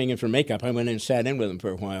he was coming in for makeup, I went in and sat in with him for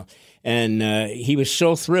a while. And he was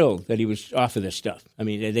so thrilled that he was off of this stuff. I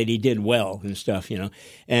mean, that he did well and stuff, you know.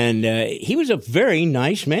 And he was a very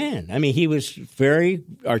nice man. I mean, he was very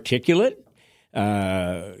articulate.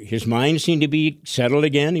 His mind seemed to be settled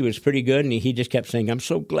again. He was pretty good, and he just kept saying, "I'm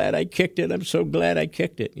so glad I kicked it. I'm so glad I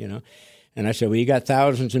kicked it," you know. And I said, "Well, you got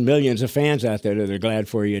thousands and millions of fans out there that are glad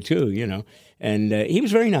for you, too, you know." And he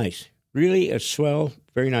was very nice. Really a swell,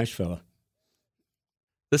 very nice fellow.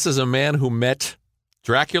 This is a man who met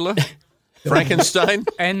Dracula, Frankenstein,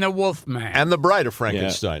 and the Wolfman. and the Bride of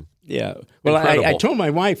Frankenstein. Yeah. Well, I told my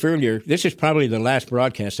wife earlier, this is probably the last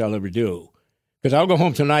broadcast I'll ever do. Because I'll go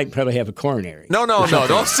home tonight and probably have a coronary. No, don't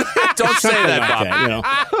say that, Bob. That, you know.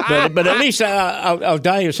 But at least I'll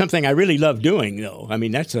die of something I really love doing, though. I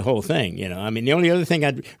mean, that's the whole thing, you know. I mean, the only other thing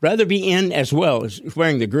I'd rather be in as well is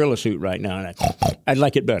wearing the gorilla suit right now. And I'd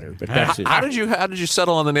like it better, but that's it. How did you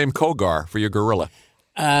settle on the name Kogar for your gorilla?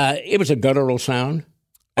 It was a guttural sound.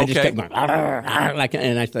 I just kept going, "Arr, arr,"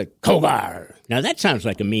 and I thought, Kogar. Now, that sounds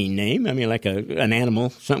like a mean name. I mean, like an animal.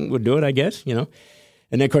 Something would do it, I guess, you know.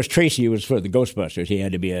 And then, of course, Tracy was for the Ghostbusters. He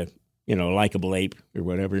had to be a, you know, likable ape or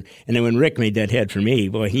whatever. And then when Rick made that head for me,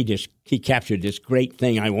 boy, he captured this great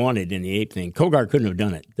thing I wanted in the ape thing. Kogar couldn't have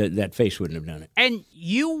done it. That face wouldn't have done it. And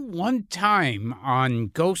you, one time on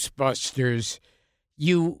Ghostbusters,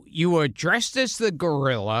 you were dressed as the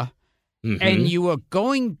gorilla, and you were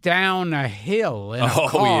going down a hill in a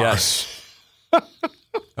car. Yes.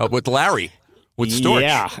 With Larry. With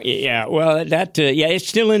Storch. Yeah. Well, it's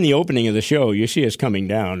still in the opening of the show. You see us coming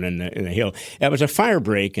down in the hill. That was a fire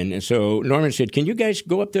break, and so Norman said, "Can you guys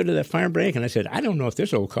go up there to that fire break?" And I said, "I don't know if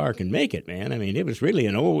this old car can make it, man. I mean, it was really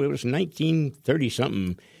it was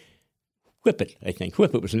 1930-something Whippet, I think.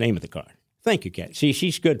 Whippet was the name of the car. Thank you, Kat. See,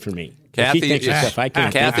 she's good for me. Kathy, she thinks of stuff I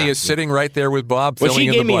can't Kathy is sitting right there with Bob, filling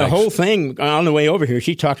in the blanks. Well, she gave me a whole thing on the way over here.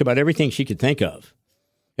 She talked about everything she could think of.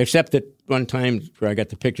 Except that one time where I got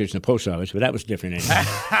the pictures in the post office, but that was different anyway.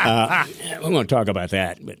 We won't talk about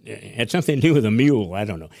that, but it had something to do with a mule. I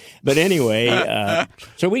don't know. But anyway,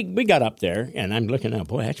 so we got up there, and I'm looking out,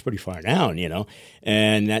 boy, that's pretty far down, you know.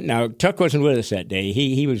 And now Tuck wasn't with us that day.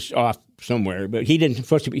 He was off somewhere, but he didn't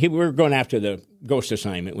supposed to be. We were going after the ghost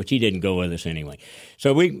assignment, which he didn't go with us anyway.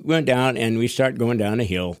 So we went down, and we started going down a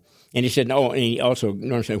hill. And he said, "No." And he also,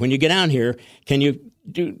 Norm said, "When you get down here, can you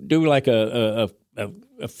do like a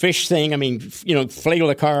fish thing? I mean, you know, flail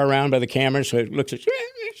the car around by the camera so it looks like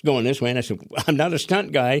it's going this way." And I said, "I'm not a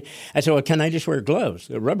stunt guy." I said, "Well, can I just wear gloves?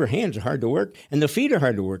 The rubber hands are hard to work, and the feet are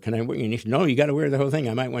hard to work. Can I wear?" And he said, "No, you got to wear the whole thing.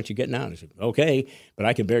 I might want you getting out." I said, "Okay," but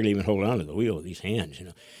I can barely even hold on to the wheel with these hands, you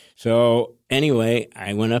know. So anyway,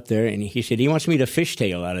 I went up there, and he said, he wants me to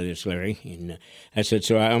fishtail out of this, Larry. And I said,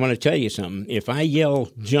 "So I want to tell you something. If I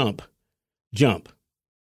yell jump, jump.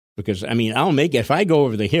 Because, I mean, I'll make it. If I go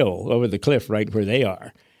over the hill, over the cliff right where they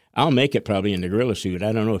are, I'll make it probably in the gorilla suit.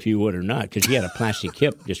 I don't know if you would or not, because he had a plastic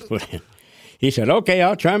hip just put in." He said, "Okay,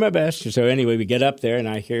 I'll try my best." So anyway, we get up there, and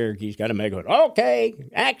I hear he's got a megaphone. "Okay,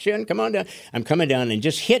 action, come on down." I'm coming down and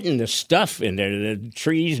just hitting the stuff in there, the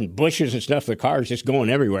trees and bushes and stuff. The car's just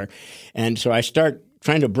going everywhere. And so I start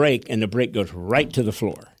trying to brake, and the brake goes right to the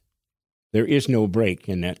floor. There is no brake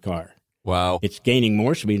in that car. Wow. It's gaining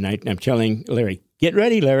more speed, and I'm telling Larry, "Get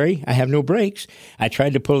ready, Larry. I have no brakes." I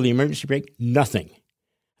tried to pull the emergency brake, nothing.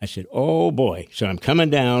 I said, "Oh, boy." So I'm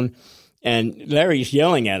coming down, And Larry's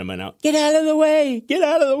yelling at him now, get out of the way, get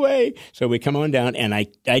out of the way. So we come on down, and I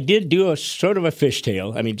did do a sort of a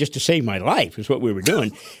fishtail. I mean, just to save my life is what we were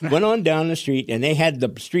doing. Went on down the street, and they had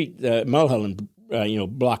the street, Mulholland,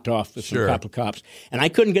 blocked off with some couple of cops. And I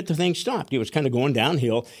couldn't get the thing stopped. It was kind of going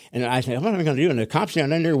downhill. And I said, what am I going to do? And the cops down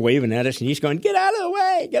there waving at us, and he's going, get out of the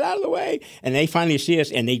way, get out of the way. And they finally see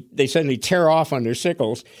us, and they suddenly tear off on their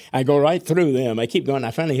sickles. I go right through them. I keep going.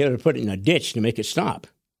 I finally had to put it in a ditch to make it stop.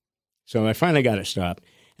 So I finally got it stopped.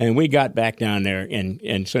 And we got back down there,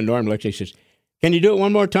 and so Norm looks and he says, can you do it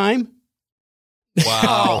one more time?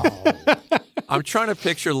 Wow. I'm trying to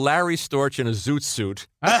picture Larry Storch in a zoot suit.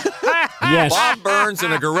 Yes. Bob Burns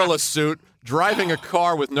in a gorilla suit, driving a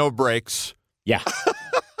car with no brakes. Yeah.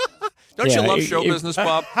 Don't you love show business,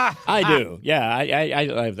 Bob? I do. Yeah, I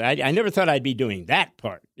love that. I never thought I'd be doing that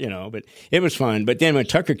part, but it was fun. But then when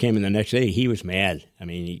Tucker came in the next day, he was mad. I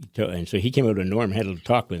mean, and so he came over to Norm, had a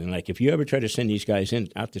talk with him, like, if you ever try to send these guys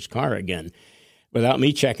out this car again, without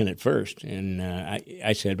me checking it first. And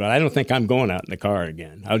I said, well, I don't think I'm going out in the car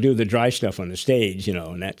again. I'll do the dry stuff on the stage,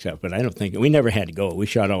 and that stuff. But I don't think – we never had to go. We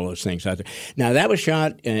shot all those things out there. Now, that was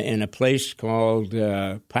shot in a place called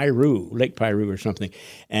Piru, Lake Piru or something.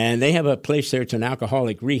 And they have a place there. It's an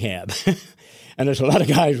alcoholic rehab. And there's a lot of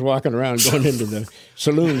guys walking around going into the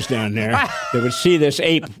saloons down there that would see this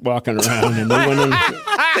ape walking around, and they went in.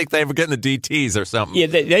 I think they were getting the DTs or something. Yeah,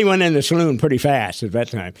 they went in the saloon pretty fast at that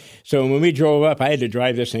time. So when we drove up, I had to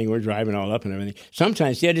drive this thing. We're driving all up and everything.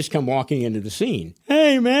 Sometimes they'd just come walking into the scene.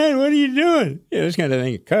 Hey, man, what are you doing? Yeah, this kind of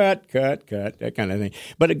thing. Cut, that kind of thing.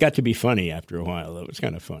 But it got to be funny after a while. It was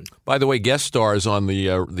kind of fun. By the way, guest stars on the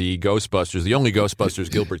Ghostbusters, the only Ghostbusters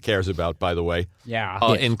Gilbert cares about, by the way,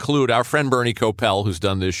 include our friend Bernie Kopell, who's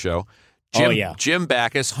done this show. Jim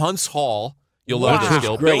Backus, Hunts Hall. You'll love this,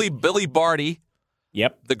 Gil. Billy Barty.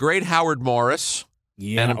 Yep. The great Howard Morris.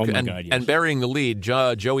 Yeah. And burying the lead,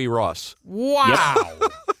 Joey Ross. Wow.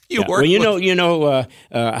 Yep.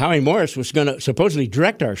 Howie Morris was going to supposedly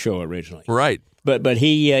direct our show originally. Right. But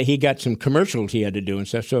he got some commercials he had to do and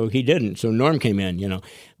stuff, so he didn't. So Norm came in,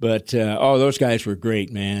 But, those guys were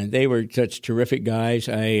great, man. They were such terrific guys.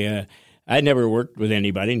 I never worked with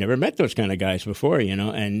anybody, never met those kind of guys before,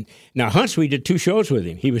 And now Hunts, we did 2 shows with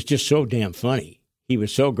him. He was just so damn funny. He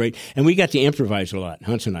was so great. And we got to improvise a lot,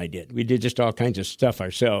 Hunts and I did. We did just all kinds of stuff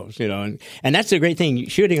ourselves, And that's the great thing.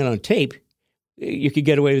 Shooting it on tape, you could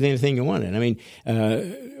get away with anything you wanted. I mean,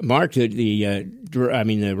 Mark,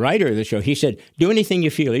 the writer of the show, he said, do anything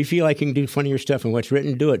you feel. You feel like you can do funnier stuff and what's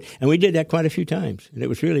written, do it. And we did that quite a few times. And it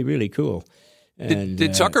was really, really cool. And,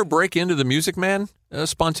 did Tucker break into the Music Man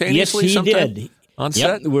spontaneously? Yes, he did. On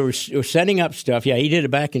set? We were setting up stuff. Yeah, he did it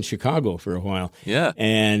back in Chicago for a while. Yeah.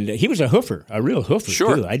 And he was a hoofer, a real hoofer,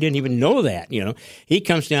 too. I didn't even know that, He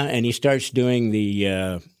comes down and he starts doing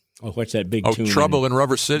the what's that big tune? Trouble in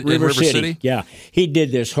River City? Yeah. He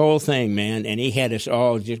did this whole thing, man, and he had us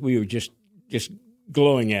all we were just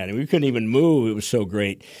glowing at him. We couldn't even move. It was so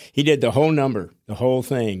great. He did the whole number, the whole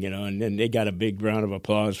thing, and then they got a big round of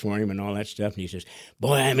applause for him and all that stuff. And he says,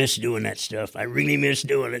 boy, I miss doing that stuff. I really miss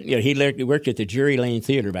doing it. He worked at the Drury Lane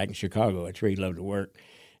Theater back in Chicago. That's where he loved to work.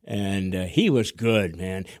 And he was good,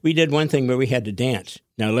 man. We did one thing where we had to dance.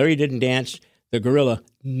 Now, Larry didn't dance. The gorilla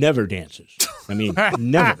never dances. I mean,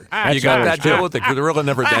 never. You got that deal with the gorilla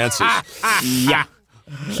never dances. Yeah.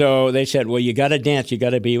 So they said, well, you got to dance. You got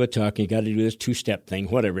to be with Tuck. You got to do this 2-step thing,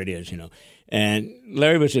 whatever it is, And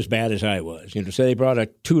Larry was as bad as I was, So they brought a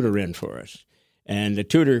tutor in for us. And the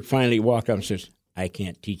tutor finally walked up and says, I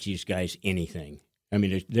can't teach these guys anything. I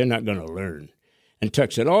mean, they're not going to learn. And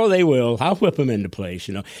Tuck said, oh, they will. I'll whip them into place,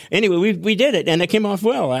 Anyway, we did it, and it came off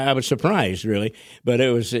well. I was surprised, really. But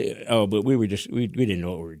it was, but we were just, we didn't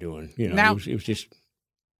know what we were doing. Now, it was just.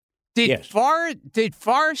 Did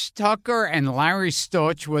Forrest Tucker and Larry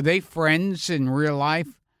Storch, were they friends in real life?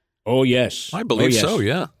 Oh, yes. I believe so,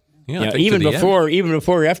 yeah. Yeah, even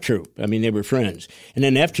before F Troop, I mean, they were friends. And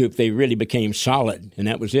then F Troop, they really became solid, and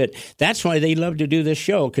that was it. That's why they loved to do this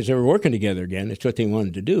show, because they were working together again. That's what they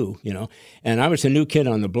wanted to do, And I was the new kid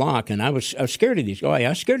on the block, and I was scared of these. I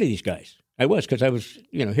was scared of these guys. I was, because I was,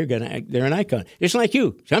 they're an icon. Just like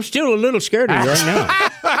you. So I'm still a little scared of you right now.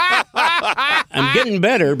 I'm getting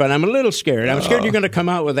better, but I'm a little scared. I'm scared you're going to come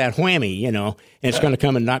out with that whammy, and it's going to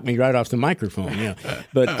come and knock me right off the microphone,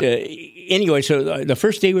 But anyway, so the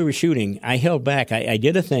first day we were shooting, I held back. I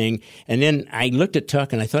did a thing, and then I looked at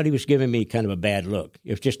Tuck, and I thought he was giving me kind of a bad look.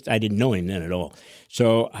 It was just, I didn't know him then at all.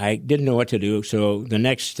 So I didn't know what to do. So the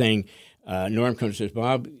next thing, Norm comes and says,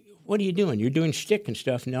 Bob, what are you doing? You're doing shtick and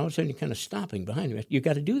stuff, and all of a sudden you're kind of stopping behind me. You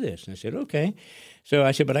got to do this. And I said, okay. So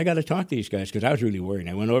I said, but I got to talk to these guys because I was really worried. And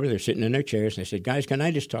I went over there sitting in their chairs, and I said, guys, can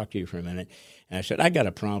I just talk to you for a minute? And I said, I got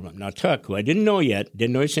a problem. Now, Tuck, who I didn't know yet,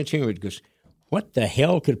 didn't know his sense of humor, goes, what the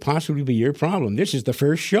hell could possibly be your problem? This is the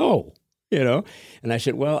first show. And I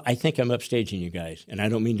said, well, I think I'm upstaging you guys, and I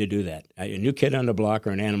don't mean to do that. A new kid on the block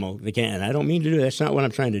or an animal, they can't, and I don't mean to do that. That's not what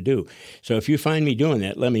I'm trying to do. So if you find me doing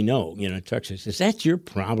that, let me know. Tuck says, is that your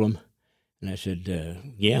problem? And I said,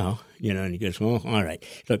 yeah. And he goes, well, all right.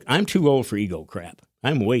 Look, I'm too old for ego crap.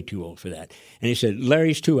 I'm way too old for that. And he said,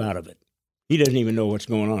 Larry's too out of it. He doesn't even know what's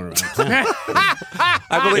going on around town.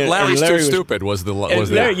 I believe Larry's too stupid was the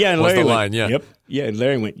line. Yeah. Yep. Yeah. And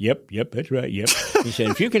Larry went, yep, that's right. Yep. He said,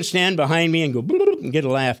 if you can stand behind me and go and get a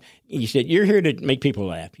laugh, he said, you're here to make people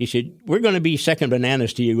laugh. He said, we're going to be second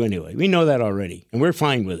bananas to you anyway. We know that already, and we're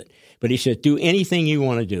fine with it. But he said, do anything you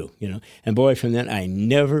want to do, And boy, from then I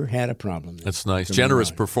never had a problem. That's nice.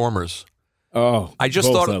 Generous performers. Oh, I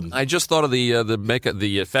just thought of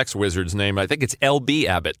the effects wizard's name. I think it's L.B.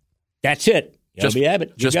 Abbott. That's it. L.B.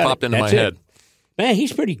 Abbott. Just popped into my head. Man,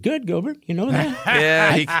 he's pretty good, Gilbert. You know that?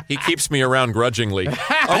 Yeah, he keeps me around grudgingly.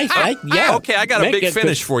 Yeah. Okay, I got a big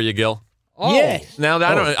finish for you, Gil. Oh. Yes. Now,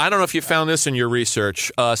 I don't know if you found this in your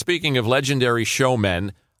research. Speaking of legendary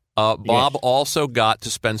showmen, Bob also got to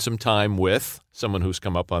spend some time with someone who's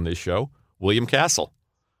come up on this show, William Castle.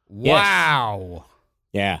 Wow.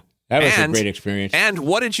 Yeah, that was a great experience. And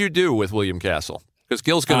what did you do with William Castle? Because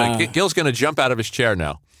Gil's gonna jump out of his chair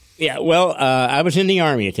now. Yeah, well, I was in the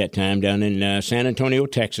Army at that time down in San Antonio,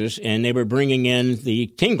 Texas, and they were bringing in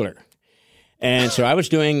the Tingler. And so I was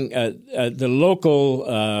doing the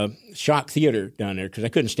local shock theater down there because I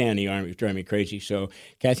couldn't stand the Army. It was driving me crazy. So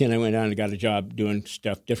Kathy and I went down and got a job doing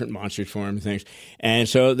stuff, different monsters for him and things. And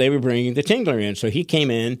so they were bringing the Tingler in. So he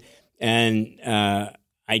came in, and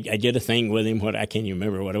I did a thing with him. I can't even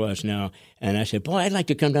remember what it was now. And I said, boy, I'd like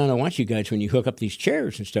to come down and watch you guys when you hook up these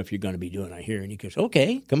chairs and stuff you're going to be doing, I hear. And he goes,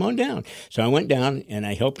 okay, come on down. So I went down, and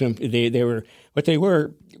I helped him. They were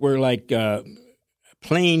like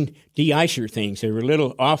plain de-icer things. They were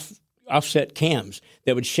little offset cams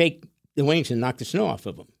that would shake the wings and knock the snow off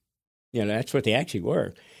of them. That's what they actually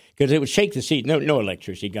were. Because it would shake the seat. No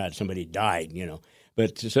electricity. God, somebody died,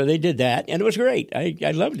 But so they did that, and it was great.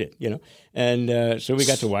 I loved it, And so we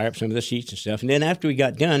got to wire up some of the seats and stuff. And then after we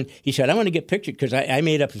got done, he said, I want to get pictured, because I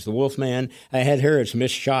made up as the Wolfman. I had her as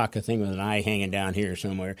Miss Shock, a thing with an eye hanging down here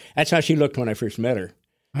somewhere. That's how she looked when I first met her.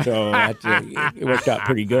 So it worked out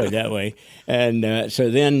pretty good that way. And so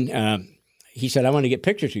then he said, I want to get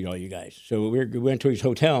pictures of all you guys. So we went to his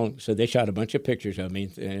hotel, so they shot a bunch of pictures of me,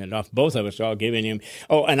 and off both of us all giving him.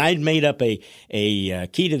 Oh, and I'd made up a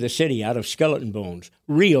key to the city out of skeleton bones,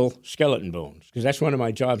 real skeleton bones, because that's one of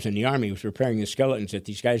my jobs in the Army, was repairing the skeletons that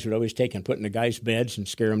these guys would always take and put in the guys' beds and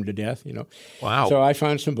scare them to death, Wow. So I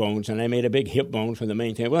found some bones, and I made a big hip bone for the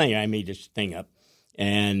main thing. Well, anyway, I made this thing up,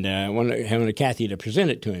 and wanted Kathy to present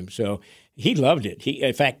it to him. So he loved it.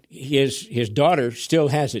 In fact, his daughter still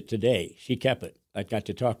has it today. She kept it. I got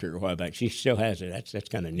to talk to her a while back. She still has it. That's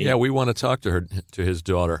kind of neat. Yeah, we want to talk to his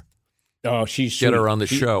daughter. Oh, she's sweet. Get her on the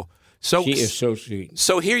show. So she is so sweet.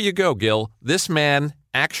 So here you go, Gil. This man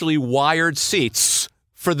actually wired seats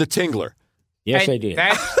for the Tingler. Yes, I did.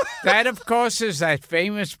 That, of course, is that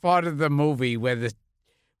famous part of the movie where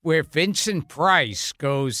Vincent Price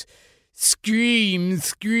goes, scream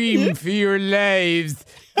for your lives.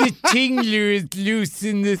 The Tingler is loose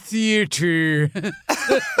in the theater.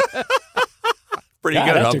 Pretty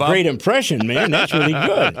good, that's a great impression, man. That's really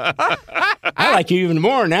good. I like you even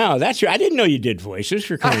more now. I didn't know you did voices,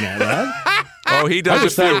 for crying out loud. Oh, he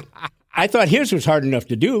does a few. I thought his was hard enough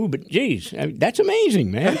to do, but geez, that's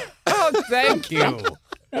amazing, man. Oh, thank you.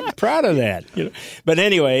 I'm proud of that. But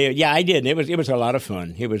anyway, yeah, I did. It was a lot of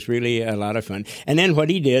fun. It was really a lot of fun. And then what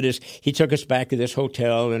he did is he took us back to this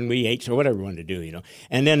hotel, and we ate, so whatever we wanted to do,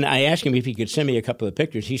 And then I asked him if he could send me a couple of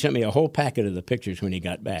pictures. He sent me a whole packet of the pictures when he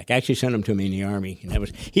got back. I actually sent them to me in the Army. And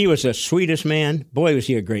he was the sweetest man. Boy, was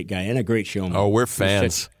he a great guy and a great showman. Oh, we're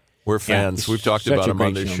fans. We're fans. We've talked about him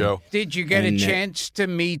on this show. Did you get a chance to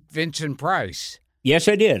meet Vincent Price? Yes,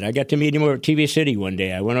 I did. I got to meet him over at TV City one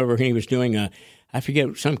day. I went over and he was doing I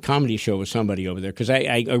forget, some comedy show with somebody over there, because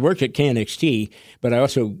I worked at KNXT, but I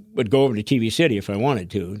also would go over to TV City if I wanted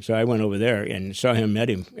to. So I went over there and saw him, met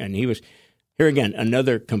him, and he was, here again,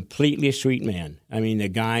 another completely sweet man. I mean, the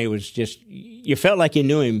guy was just, you felt like you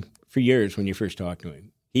knew him for years when you first talked to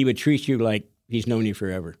him. He would treat you like he's known you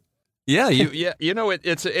forever. Yeah,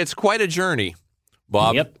 it's quite a journey.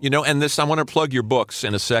 Bob. Yep. You know, and this, I want to plug your books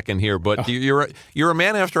in a second here, but you're a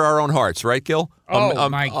man after our own hearts, right, Gil? Oh,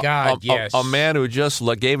 my God, yes. A man who just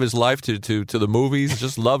gave his life to the movies,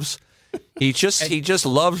 just loves, he just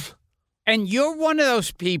loves. And you're one of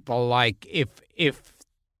those people, like, if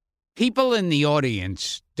people in the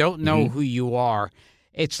audience don't know who you are,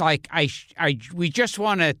 it's like we just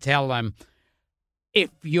want to tell them, if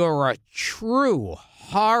you're a true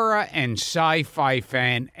horror and sci-fi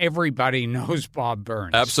fan, everybody knows Bob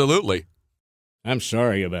Burns. Absolutely. I'm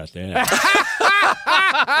sorry about that.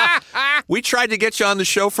 We tried to get you on the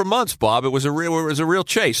show for months, Bob. It was a real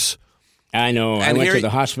chase. I know. And I went to the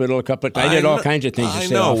hospital a couple of times. I did all kinds of things to I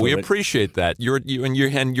stay know. off We of it. appreciate that. You're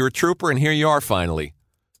a trooper, and here you are finally.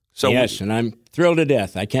 So yes, and I'm thrilled to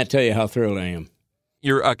death. I can't tell you how thrilled I am.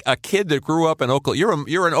 You're a kid that grew up in Oklahoma.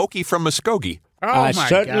 You're an Okie from Muskogee. Oh, I my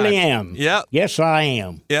certainly God. am. Yeah. Yes, I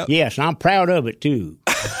am. Yep. Yes, I'm proud of it, too.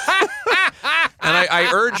 And I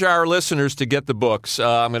urge our listeners to get the books.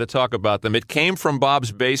 I'm going to talk about them. It Came from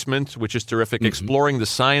Bob's Basement, which is terrific, exploring the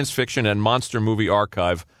science fiction and monster movie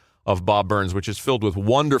archive of Bob Burns, which is filled with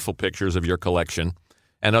wonderful pictures of your collection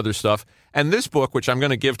and other stuff. And this book, which I'm going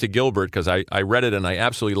to give to Gilbert because I read it and I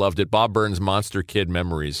absolutely loved it, Bob Burns' Monster Kid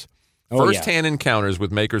Memories. First-hand encounters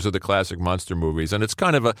with makers of the classic monster movies, and it's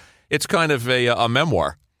kind of a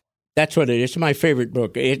memoir. That's what it is. It's my favorite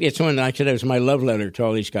book. It's one, like I said, it was my love letter to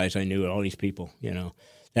all these guys I knew, all these people,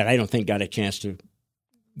 that I don't think got a chance to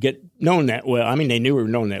get known that well. I mean, they knew or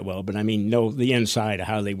known that well, but I mean, know the inside of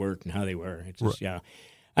how they worked and how they were. It's just, yeah.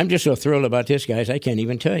 I'm just so thrilled about this, guys. I can't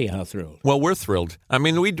even tell you how thrilled. Well, we're thrilled. I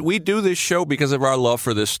mean, we do this show because of our love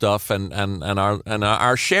for this stuff and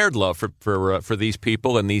our shared love for these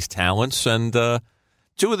people and these talents. And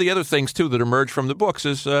two of the other things too that emerge from the books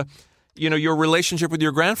is your relationship with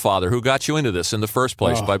your grandfather, who got you into this in the first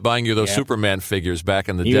place by buying you those Superman figures back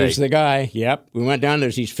in the day. He was the guy. Yep. We went down.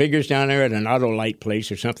 There's these figures down there at an Autolite place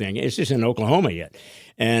or something. It's just in Oklahoma yet.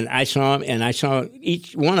 And I saw them, and I saw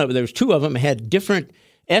each one of them. There was two of them had different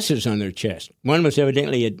S's on their chest. One was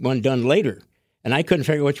evidently one done later, and I couldn't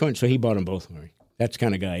figure which one, so he bought them both for me. That's the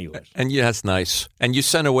kind of guy he was. And yeah, that's nice. And you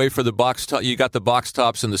sent away for the box top. You got the box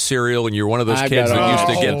tops and the cereal, and you're one of those kids that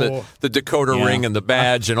used to get the decoder ring and the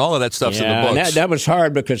badge and all of that stuff's in the books. That was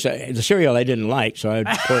hard because the cereal I didn't like, so I'd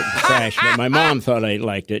pour it in the trash. But my mom thought I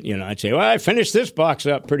liked it. I'd say, well, I finished this box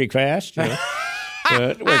up pretty fast. So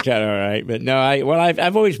it worked out all right. But no,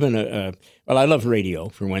 I've always been I love radio,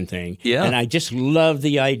 for one thing. Yeah. And I just love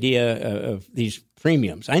the idea of these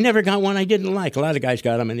premiums. I never got one I didn't like. A lot of guys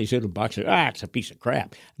got them in these little boxes. It's a piece of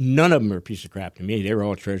crap. None of them are a piece of crap to me. They're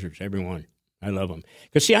all treasures, every one. I love them.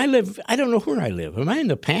 Because, see, I don't know where I live. Am I in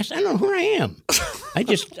the past? I don't know where I am. I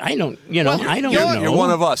don't, I don't know. You're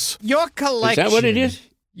one of us. Your collection. Is that what it is?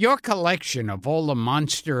 Your collection of all the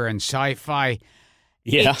monster and sci-fi.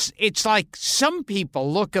 Yeah. It's like some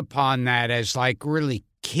people look upon that as like really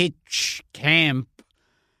kitsch, camp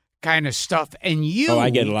kind of stuff. And you... Oh,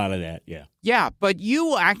 I get a lot of that, yeah. Yeah, but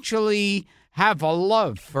you actually have a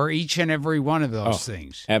love for each and every one of those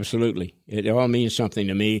things. Absolutely. It all means something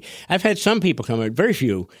to me. I've had some people come in, very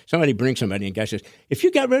few. Somebody brings somebody and the guy says, if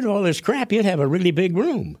you got rid of all this crap, you'd have a really big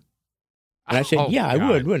room. And I said, I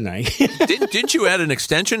would, wouldn't I? Didn't you add an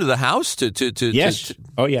extension to the house to Yes.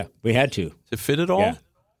 Oh, yeah. We had to fit it all? Yeah.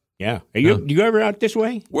 Yeah. Are you ever out this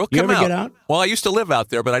way? We'll you come ever out. Get out? Well, I used to live out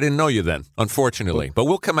there, but I didn't know you then, unfortunately. But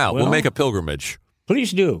we'll come out. We'll make a pilgrimage.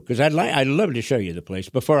 Please do, because I'd love to show you the place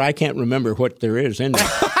before I can't remember what there is in there.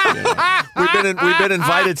 We've been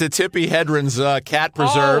invited to Tippi Hedren's cat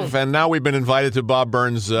preserve, and now we've been invited to Bob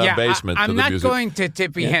Burns' basement. I'm not going to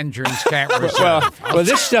Tippi Hedren's cat preserve. well,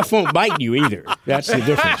 this stuff won't bite you either. That's the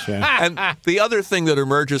difference. Yeah. And the other thing that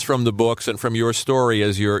emerges from the books and from your story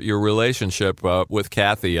is your relationship with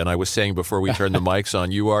Kathy. And I was saying before we turned the mics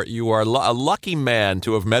on, you are a lucky man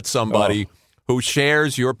to have met somebody who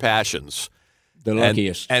shares your passions. The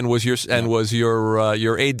luckiest, and was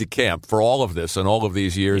your aide de camp for all of this and all of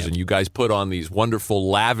these years, and you guys put on these wonderful,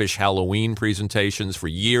 lavish Halloween presentations for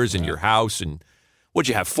years in your house. And would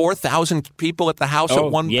you have 4,000 people at the house at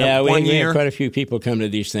one year? We had quite a few people come to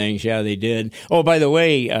these things. Yeah, they did. Oh, by the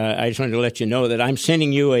way, I just wanted to let you know that I'm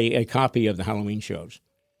sending you a copy of the Halloween shows.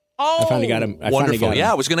 Oh, I finally got them. Wonderful. Yeah,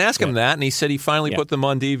 I was going to ask him that, and he said he finally put them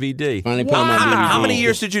on DVD. Finally put them on DVD. How many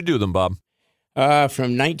years did you do them, Bob?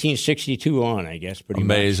 From 1962 on, I guess, pretty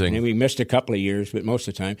much. Amazing. And we missed a couple of years, but most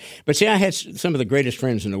of the time. But see, I had some of the greatest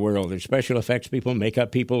friends in the world. They're special effects people,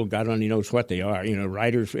 makeup people, God only knows what they are,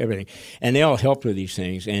 writers, everything. And they all helped with these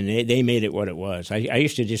things, and they made it what it was. I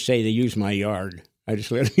used to just say they used my yard. I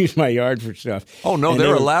just let them use my yard for stuff. Oh, no,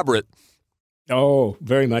 they're elaborate. Oh,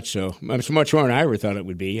 very much so. Much more than I ever thought it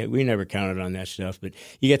would be. We never counted on that stuff, but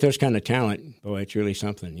you get those kind of talent, boy, it's really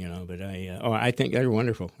something, But I think they're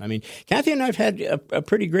wonderful. I mean, Kathy and I've had a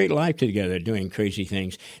pretty great life together, doing crazy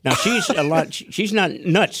things. Now she's she's not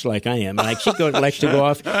nuts like I am. Like likes to go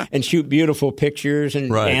off and shoot beautiful pictures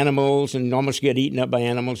and animals and almost get eaten up by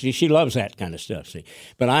animals. She loves that kind of stuff. See,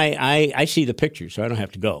 but I see the pictures, so I don't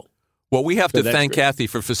have to go. Well, we have to thank Kathy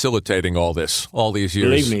for facilitating all this, all these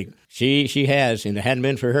years. Believe me, she has, and if it hadn't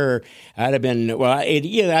been for her, I'd have been, I'd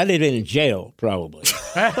have been in jail, probably.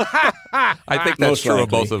 I think that's true of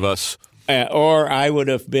both of us. Or I would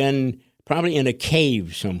have been probably in a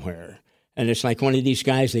cave somewhere. And it's like one of these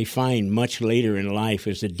guys they find much later in life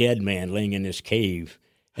is a dead man laying in this cave,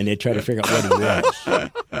 and they try to figure out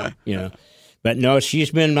what he was, But no,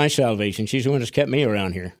 she's been my salvation. She's the one that's kept me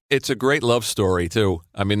around here. It's a great love story, too.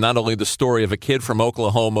 I mean, not only the story of a kid from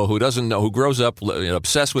Oklahoma who doesn't know, who grows up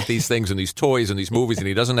obsessed with these things and these toys and these movies, and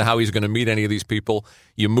he doesn't know how he's going to meet any of these people.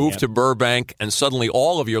 You move to Burbank, and suddenly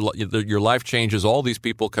all of your life changes. All these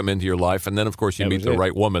people come into your life, and then, of course, you meet the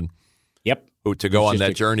right woman. Yep. Who to go on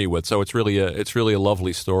that journey with. So it's really a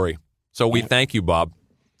lovely story. So we thank you, Bob,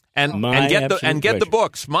 and get the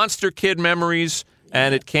books, Monster Kid Memories.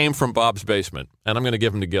 And it came from Bob's basement. And I'm going to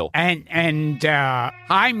give him to Gil. And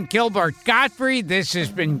I'm Gilbert Gottfried. This has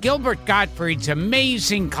been Gilbert Gottfried's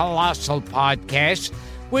Amazing Colossal Podcast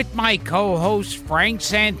with my co-host, Frank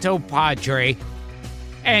Santopadre.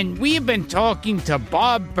 And we have been talking to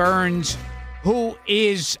Bob Burns, who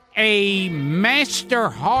is a master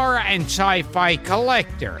horror and sci-fi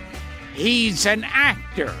collector. He's an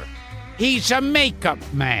actor. He's a makeup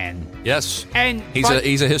man. Yes. And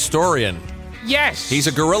he's a historian. Yes. He's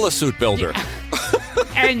a gorilla suit builder.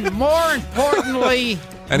 And more importantly...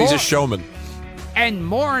 and he's a showman. And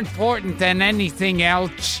more important than anything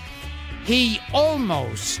else, he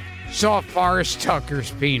almost saw Forrest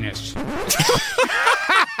Tucker's penis.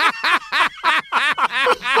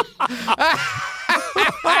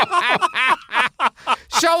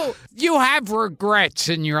 So you have regrets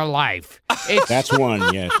in your life. That's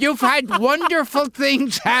one, yes. You've had wonderful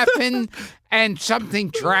things happen and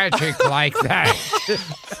something tragic like that.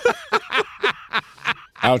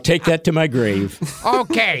 I'll take that to my grave.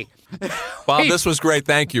 Okay. Bob, this was great.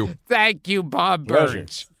 Thank you. Thank you, Bob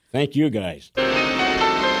Burns. Thank you, guys. We're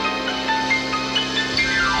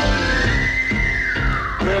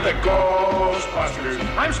the Ghostbusters.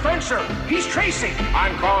 I'm Spencer. He's Tracy.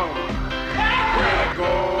 I'm Kong. We're the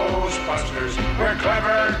Ghostbusters. We're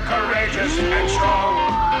clever, courageous, and strong.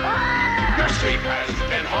 Your sleep has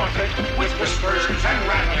been haunted with whispers and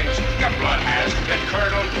rattlings. Your blood has been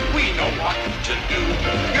curdled. We know what to do.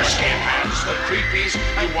 Your skin has the creepies.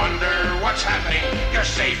 You wonder what's happening. You're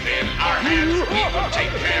safe in our hands. We will take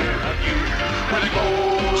care of you. We're the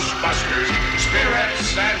Ghostbusters.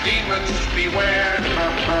 Spirits and demons beware.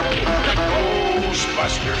 The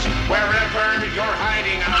Ghostbusters. Wherever you're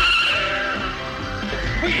hiding out there.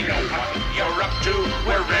 We know what you're up to.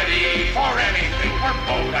 We're ready for anything. We're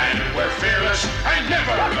bold and we're fearless and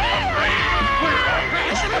never afraid. We're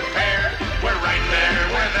always prepared. We're right there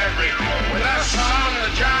with everything. With us on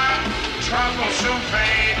the job, trouble soon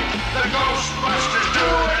fade. The Ghostbusters do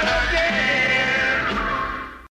it again.